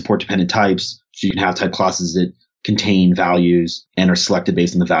 They support dependent types. So you can have type classes that contain values and are selected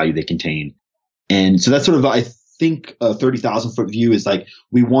based on the value they contain. And so that's sort of, I think, a 30,000 foot view is like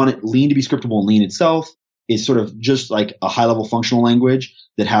we want Lean to be scriptable, and Lean itself is sort of just like a high level functional language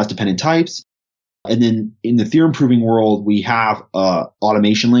that has dependent types. And then in the theorem proving world, we have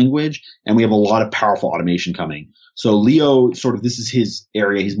automation language, and we have a lot of powerful automation coming. So Leo, sort of, this is his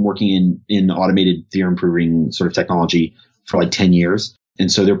area. He's been working in automated theorem proving sort of technology for like 10 years.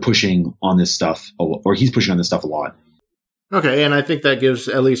 And so they're pushing on this stuff, or he's pushing on this stuff a lot. Okay, and I think that gives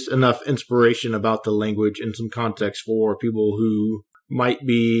at least enough inspiration about the language and some context for people who might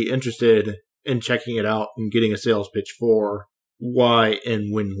be interested in checking it out and getting a sales pitch for why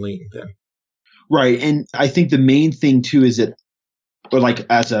and when Lean then. Right. And I think the main thing too is that, or like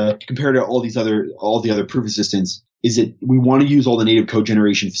compared to all the other proof assistants, is that we want to use all the native code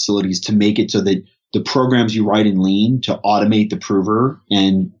generation facilities to make it so that the programs you write in Lean to automate the prover,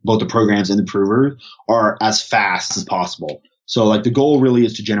 and both the programs and the prover are as fast as possible. So like the goal really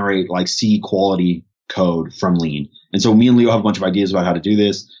is to generate like C quality code from Lean. And so me and Leo have a bunch of ideas about how to do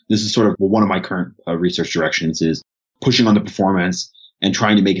this. This is sort of one of my current research directions is pushing on the performance and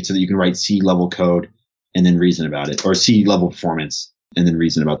trying to make it so that you can write C level code and then reason about it, or C level performance and then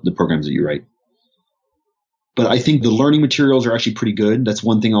reason about the programs that you write. But I think the learning materials are actually pretty good. That's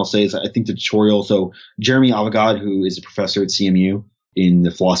one thing I'll say is I think the tutorial. So Jeremy Avogad, who is a professor at CMU in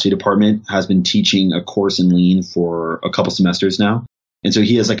the philosophy department, has been teaching a course in Lean for a couple semesters now. And so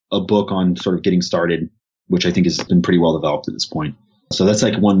he has like a book on sort of getting started, which I think has been pretty well developed at this point. So that's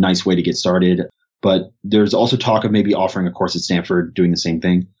like one nice way to get started. But there's also talk of maybe offering a course at Stanford doing the same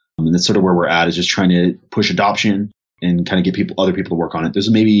thing. And that's sort of where we're at, is just trying to push adoption and kind of get other people to work on it. There's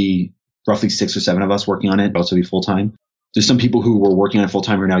maybe roughly 6 or 7 of us working on it, also be full-time. There's some people who were working on it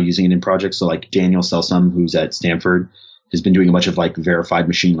full-time who are now using it in projects. So like Daniel Selsum, who's at Stanford, has been doing a bunch of like verified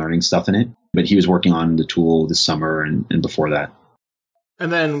machine learning stuff in it. But he was working on the tool this summer and before that.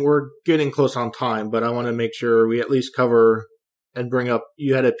 And then we're getting close on time, but I want to make sure we at least cover and bring up,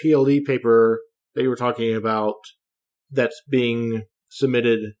 you had a PLD paper that you were talking about that's being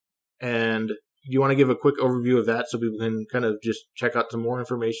submitted, and you want to give a quick overview of that so people can kind of just check out some more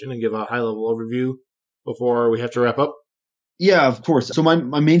information and give a high-level overview before we have to wrap up? Yeah, of course. So my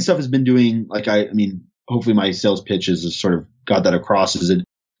main stuff has been doing, like, I mean, hopefully my sales pitch has sort of got that across, is that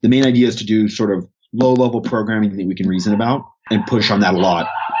the main idea is to do sort of low-level programming that we can reason about and push on that a lot.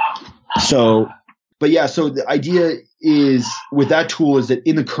 So the idea is with that tool is that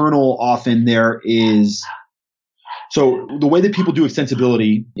in the kernel often there is – so the way that people do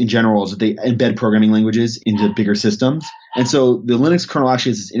extensibility in general is that they embed programming languages into bigger systems. And so the Linux kernel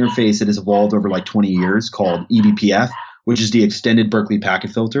actually has this interface that has evolved over like 20 years called eBPF, which is the Extended Berkeley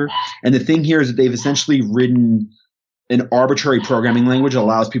Packet Filter. And the thing here is that they've essentially written an arbitrary programming language that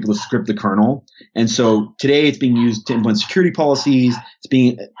allows people to script the kernel. And so today it's being used to implement security policies. It's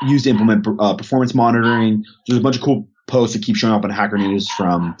being used to implement performance monitoring. There's a bunch of cool posts that keep showing up on Hacker News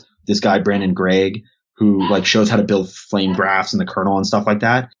from this guy, Brandon Gregg, who like shows how to build flame graphs in the kernel and stuff like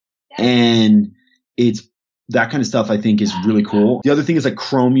that. And it's that kind of stuff I think is really cool. The other thing is like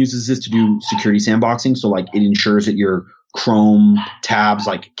Chrome uses this to do security sandboxing. So like it ensures that your Chrome tabs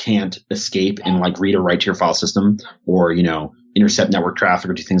like can't escape and like read or write to your file system or, you know, intercept network traffic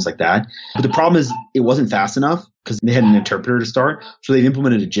or do things like that. But the problem is it wasn't fast enough because they had an interpreter to start. So they've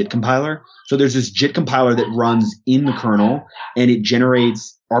implemented a JIT compiler. So there's this JIT compiler that runs in the kernel and it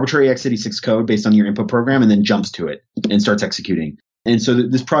generates arbitrary x86 code based on your input program and then jumps to it and starts executing. And so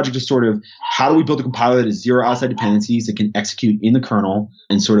this project is sort of how do we build a compiler that has zero outside dependencies that can execute in the kernel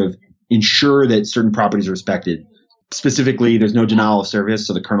and sort of ensure that certain properties are respected. Specifically, there's no denial of service,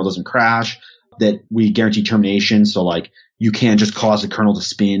 so the kernel doesn't crash, that we guarantee termination. So like you can't just cause the kernel to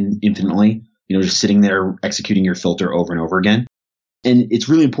spin infinitely, you know, just sitting there executing your filter over and over again. And it's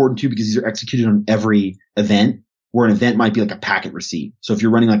really important too because these are executed on every event, where an event might be like a packet receipt. So if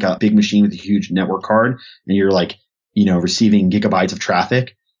you're running like a big machine with a huge network card and you're like, you know, receiving gigabytes of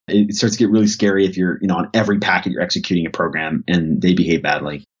traffic, it starts to get really scary if you're, you know, on every packet you're executing a program and they behave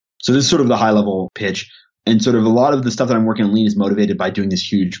badly. So this is sort of the high level pitch. And sort of a lot of the stuff that I'm working on Lean is motivated by doing this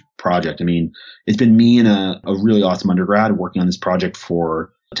huge project. I mean, it's been me and a really awesome undergrad working on this project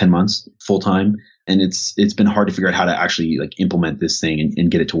for 10 months full time. And it's been hard to figure out how to actually like implement this thing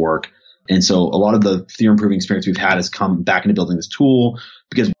and get it to work. And so a lot of the theorem proving experience we've had has come back into building this tool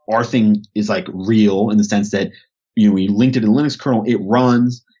because our thing is like real in the sense that, you know, we linked it to the Linux kernel, it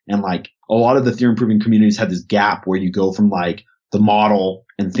runs, and like a lot of the theorem proving communities have this gap where you go from like the model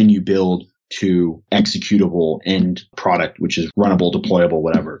and thing you build to executable end product, which is runnable, deployable,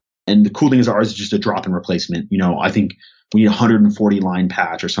 whatever. And the cool thing is ours is just a drop-in replacement. You know, I think we need a 140 line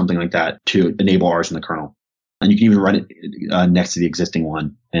patch or something like that to enable ours in the kernel. And you can even run it next to the existing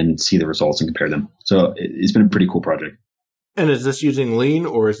one and see the results and compare them. So it's been a pretty cool project. And is this using Lean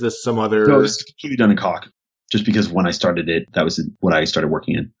or is this some other? No, it's completely done in Coq. Just because when I started it, that was what I started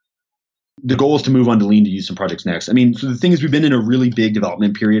working in. The goal is to move on to Lean to use some projects next. I mean, so the thing is we've been in a really big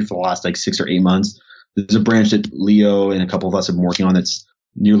development period for the last like 6 or 8 months. There's a branch that Leo and a couple of us have been working on that's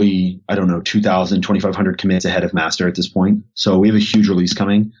nearly, 2,000, 2,500 commits ahead of master at this point. So we have a huge release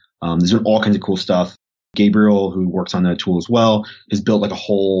coming. There's been all kinds of cool stuff. Gabriel, who works on that tool as well, has built like a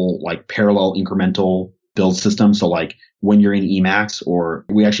whole like parallel incremental build system. So like when you're in Emacs, or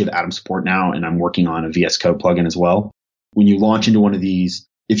we actually have Atom support now, and I'm working on a VS Code plugin as well. When you launch into one of these,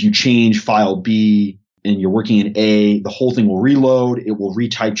 if you change file B and you're working in A, the whole thing will reload. It will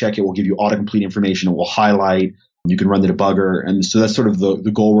retype check. It will give you autocomplete information. It will highlight. You can run the debugger. And so that's sort of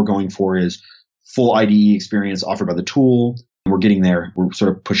the goal we're going for is full IDE experience offered by the tool. We're getting there. We're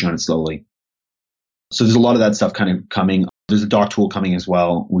sort of pushing on it slowly. So there's a lot of that stuff kind of coming. There's a doc tool coming as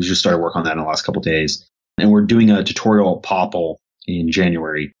well. We just started work on that in the last couple of days. And we're doing a tutorial at Popl in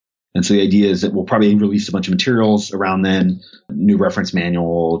January. And so the idea is that we'll probably release a bunch of materials around then, new reference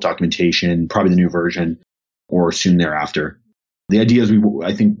manual, documentation, probably the new version, or soon thereafter. The idea is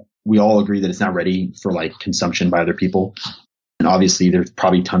I think we all agree that it's not ready for like consumption by other people. And obviously there's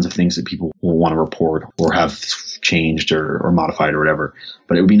probably tons of things that people will want to report or have changed or modified or whatever.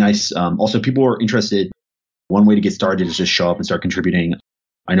 But it would be nice. Also, people are interested. One way to get started is just show up and start contributing.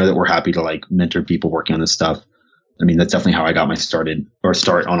 I know that we're happy to like mentor people working on this stuff. I mean, that's definitely how I got my start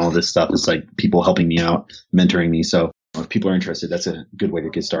on all this stuff. It's like people helping me out, mentoring me. So if people are interested, that's a good way to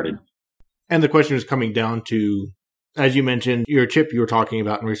get started. And the question is coming down to, as you mentioned, your chip you were talking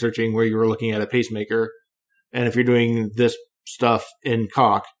about and researching where you were looking at a pacemaker. And if you're doing this stuff in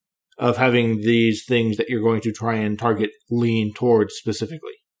Coq, of having these things that you're going to try and target lean towards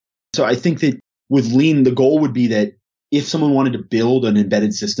specifically. So I think that with lean, the goal would be that if someone wanted to build an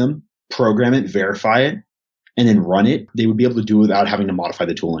embedded system, program it, verify it, and then run it, they would be able to do it without having to modify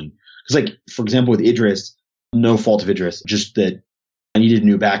the tooling. Because like, for example, with Idris, no fault of Idris, just that I needed a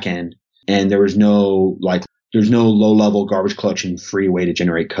new backend and there's no low-level garbage collection free way to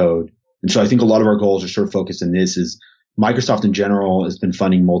generate code. And so I think a lot of our goals are sort of focused on this. Is Microsoft in general has been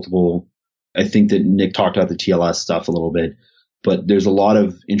funding multiple. I think that Nick talked about the TLS stuff a little bit, but there's a lot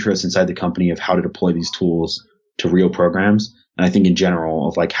of interest inside the company of how to deploy these tools to real programs. And I think in general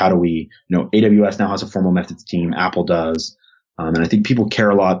of like, how do we, AWS now has a formal methods team, Apple does. And I think people care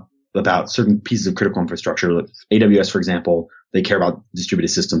a lot about certain pieces of critical infrastructure. Like AWS, for example, they care about distributed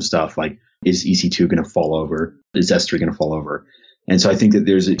system stuff. Like, is EC2 going to fall over? Is S3 going to fall over? And so I think that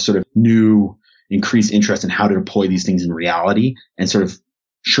there's a sort of new increased interest in how to deploy these things in reality and sort of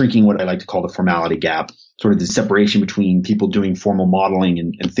shrinking what I like to call the formality gap, sort of the separation between people doing formal modeling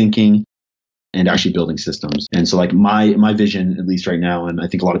and thinking and actually building systems. And so like my vision, at least right now, and I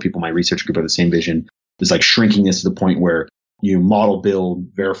think a lot of people in my research group have the same vision, is like shrinking this to the point where you model, build,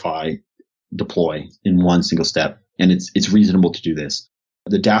 verify, deploy in one single step. And it's reasonable to do this.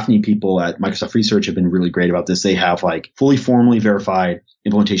 The Daphne people at Microsoft Research have been really great about this. They have like fully formally verified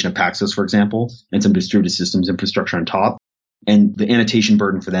implementation of Paxos, for example, and some distributed systems infrastructure on top. And the annotation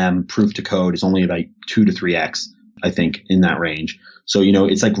burden for them, proof to code, is only like 2 to 3x, I think, in that range. So,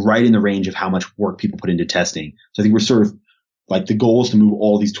 it's like right in the range of how much work people put into testing. So I think we're sort of like, the goal is to move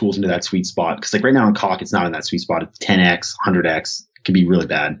all these tools into that sweet spot. Because like right now in Coq, it's not in that sweet spot. It's 10x, 100x. It can be really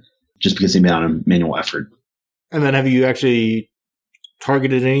bad just because of the amount of manual effort. And then have you actually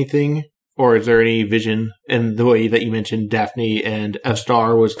targeted anything, or is there any vision in the way that you mentioned Daphne and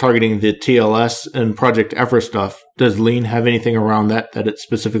F-Star was targeting the TLS and Project Efra stuff? Does Lean have anything around that it's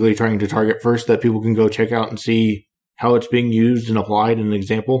specifically trying to target first that people can go check out and see how it's being used and applied in an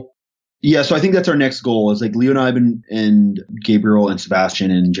example? Yeah, so I think that's our next goal. Is like Leo and I and Gabriel and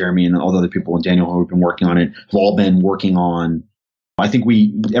Sebastian and Jeremy and all the other people and Daniel who have been working on it have all been working on. I think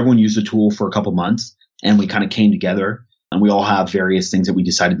everyone used the tool for a couple months and we kind of came together. And we all have various things that we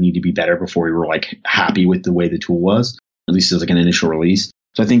decided need to be better before we were like happy with the way the tool was, at least as like an initial release.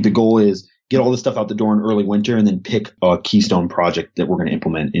 So I think the goal is get all this stuff out the door in early winter and then pick a keystone project that we're going to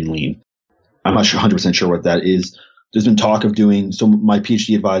implement in Lean. I'm not 100% sure what that is. There's been talk of so my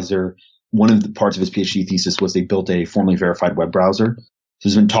PhD advisor, one of the parts of his PhD thesis was they built a formally verified web browser. So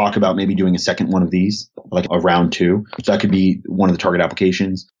there's been talk about maybe doing a second one of these, like a round 2. So that could be one of the target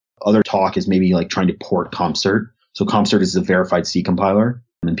applications. Other talk is maybe like trying to port CompCert. So CompCert is a verified C compiler,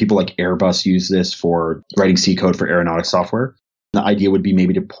 and people like Airbus use this for writing C code for aeronautics software. The idea would be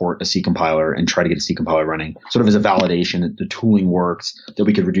maybe to port a C compiler and try to get a C compiler running, sort of as a validation that the tooling works, that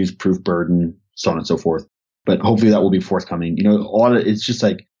we could reduce proof burden, so on and so forth. But hopefully that will be forthcoming. It's just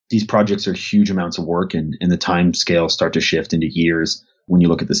like these projects are huge amounts of work, and the time scales start to shift into years when you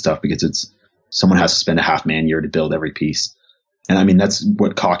look at this stuff, because someone has to spend a half man year to build every piece. And I mean, that's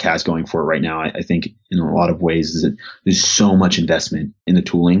what Coq has going for it right now. I think in a lot of ways is that there's so much investment in the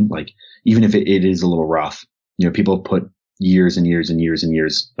tooling. Like, even if it is a little rough, people put years and years and years and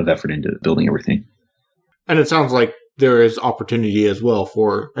years of effort into building everything. And it sounds like there is opportunity as well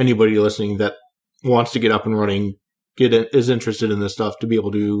for anybody listening that wants to get up and running, is interested in this stuff, to be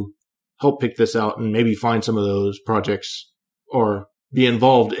able to help pick this out and maybe find some of those projects or be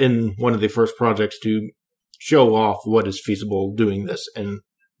involved in one of the first projects to show off what is feasible doing this in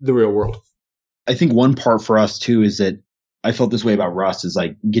the real world. I think one part for us too is that I felt this way about Rust, is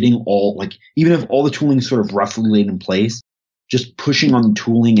like getting even if all the tooling is sort of roughly laid in place, just pushing on the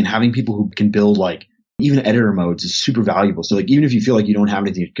tooling and having people who can build like even editor modes is super valuable. So like, even if you feel like you don't have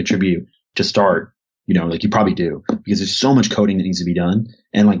anything to contribute, to start, like you probably do, because there's so much coding that needs to be done.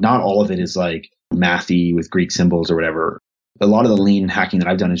 And like not all of it is like mathy with Greek symbols or whatever. A lot of the lean hacking that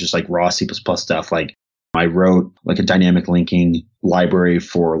I've done is just like raw C++ stuff. Like I wrote like a dynamic linking library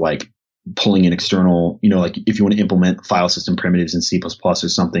for like pulling in external, like if you want to implement file system primitives in C++ or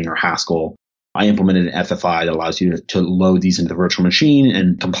something, or Haskell, I implemented an FFI that allows you to load these into the virtual machine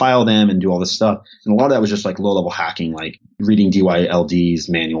and compile them and do all this stuff. And a lot of that was just like low level hacking, like reading DYLD's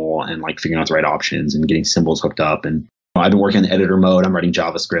manual and like figuring out the right options and getting symbols hooked up. And I've been working in the editor mode. I'm writing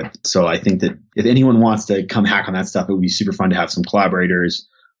JavaScript. So I think that if anyone wants to come hack on that stuff, it would be super fun to have some collaborators,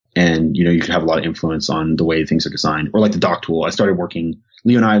 and, you could have a lot of influence on the way things are designed. Or like the doc tool.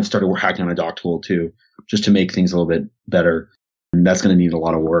 Leo and I have started hacking on a doc tool too, just to make things a little bit better. And that's going to need a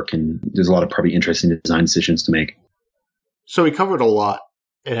lot of work, and there's a lot of probably interesting design decisions to make. So we covered a lot,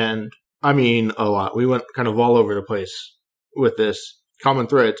 and I mean a lot. We went kind of all over the place with this common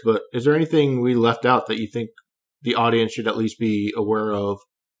threads, but is there anything we left out that you think the audience should at least be aware of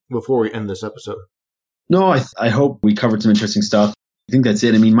before we end this episode? No, I hope we covered some interesting stuff. I think that's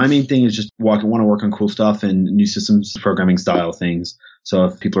it. I mean, my main thing is just want to work on cool stuff and new systems programming style things. So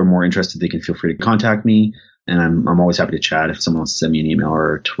if people are more interested, they can feel free to contact me. And I'm always happy to chat if someone wants to send me an email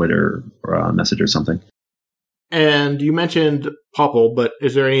or Twitter or a message or something. And you mentioned Popl, but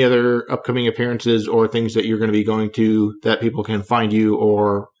is there any other upcoming appearances or things that you're going to be going to that people can find you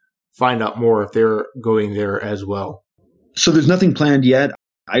or find out more if they're going there as well? So there's nothing planned yet.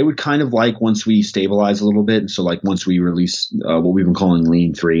 I would kind of like once we stabilize a little bit. So like once we release what we've been calling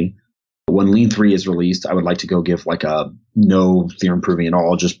Lean 3. When Lean 3 is released, I would like to go give like a no theorem proving at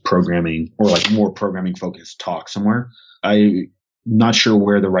all, just programming or like more programming focused talk somewhere. I'm not sure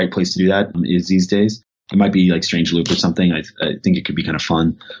where the right place to do that is these days. It might be like Strange Loop or something. I think it could be kind of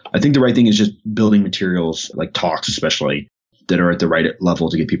fun. I think the right thing is just building materials like talks, especially that are at the right level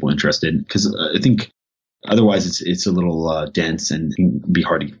to get people interested. Because I think otherwise it's a little dense and can be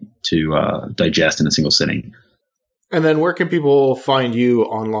hard to digest in a single sitting. And then where can people find you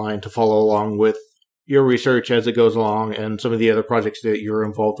online to follow along with your research as it goes along and some of the other projects that you're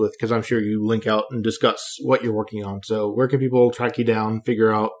involved with? Because I'm sure you link out and discuss what you're working on. So where can people track you down,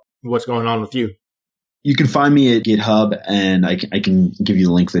 figure out what's going on with you? You can find me at GitHub, and I can give you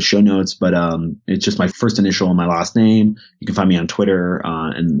the link for the show notes, but it's just my first initial and my last name. You can find me on Twitter,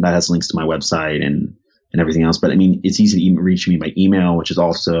 and that has links to my website and everything else. But I mean, it's easy to reach me by email, which is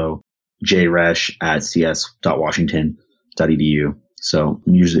also jresh@cs.washington.edu. So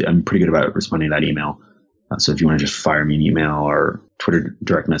I'm pretty good about responding to that email. So if you want to just fire me an email or Twitter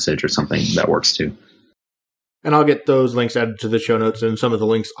direct message or something, that works too. And I'll get those links added to the show notes and some of the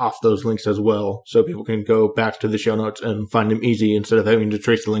links off those links as well, so people can go back to the show notes and find them easy instead of having to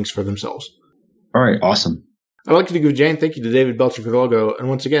trace the links for themselves. All right, awesome. I'd like to give a giant thank you to David Belcher for the logo, and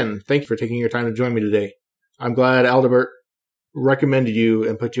once again, thank you for taking your time to join me today. I'm glad Aldebert recommended you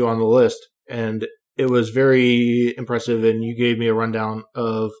and put you on the list, and it was very impressive, and you gave me a rundown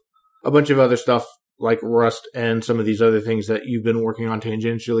of a bunch of other stuff like Rust and some of these other things that you've been working on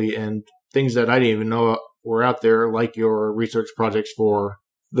tangentially and things that I didn't even know were out there, like your research projects for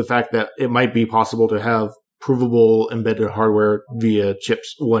the fact that it might be possible to have provable embedded hardware via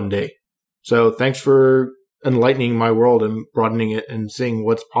chips one day. So thanks for enlightening my world and broadening it and seeing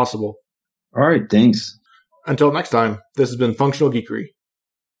what's possible. All right, thanks. Until next time, this has been Functional Geekery.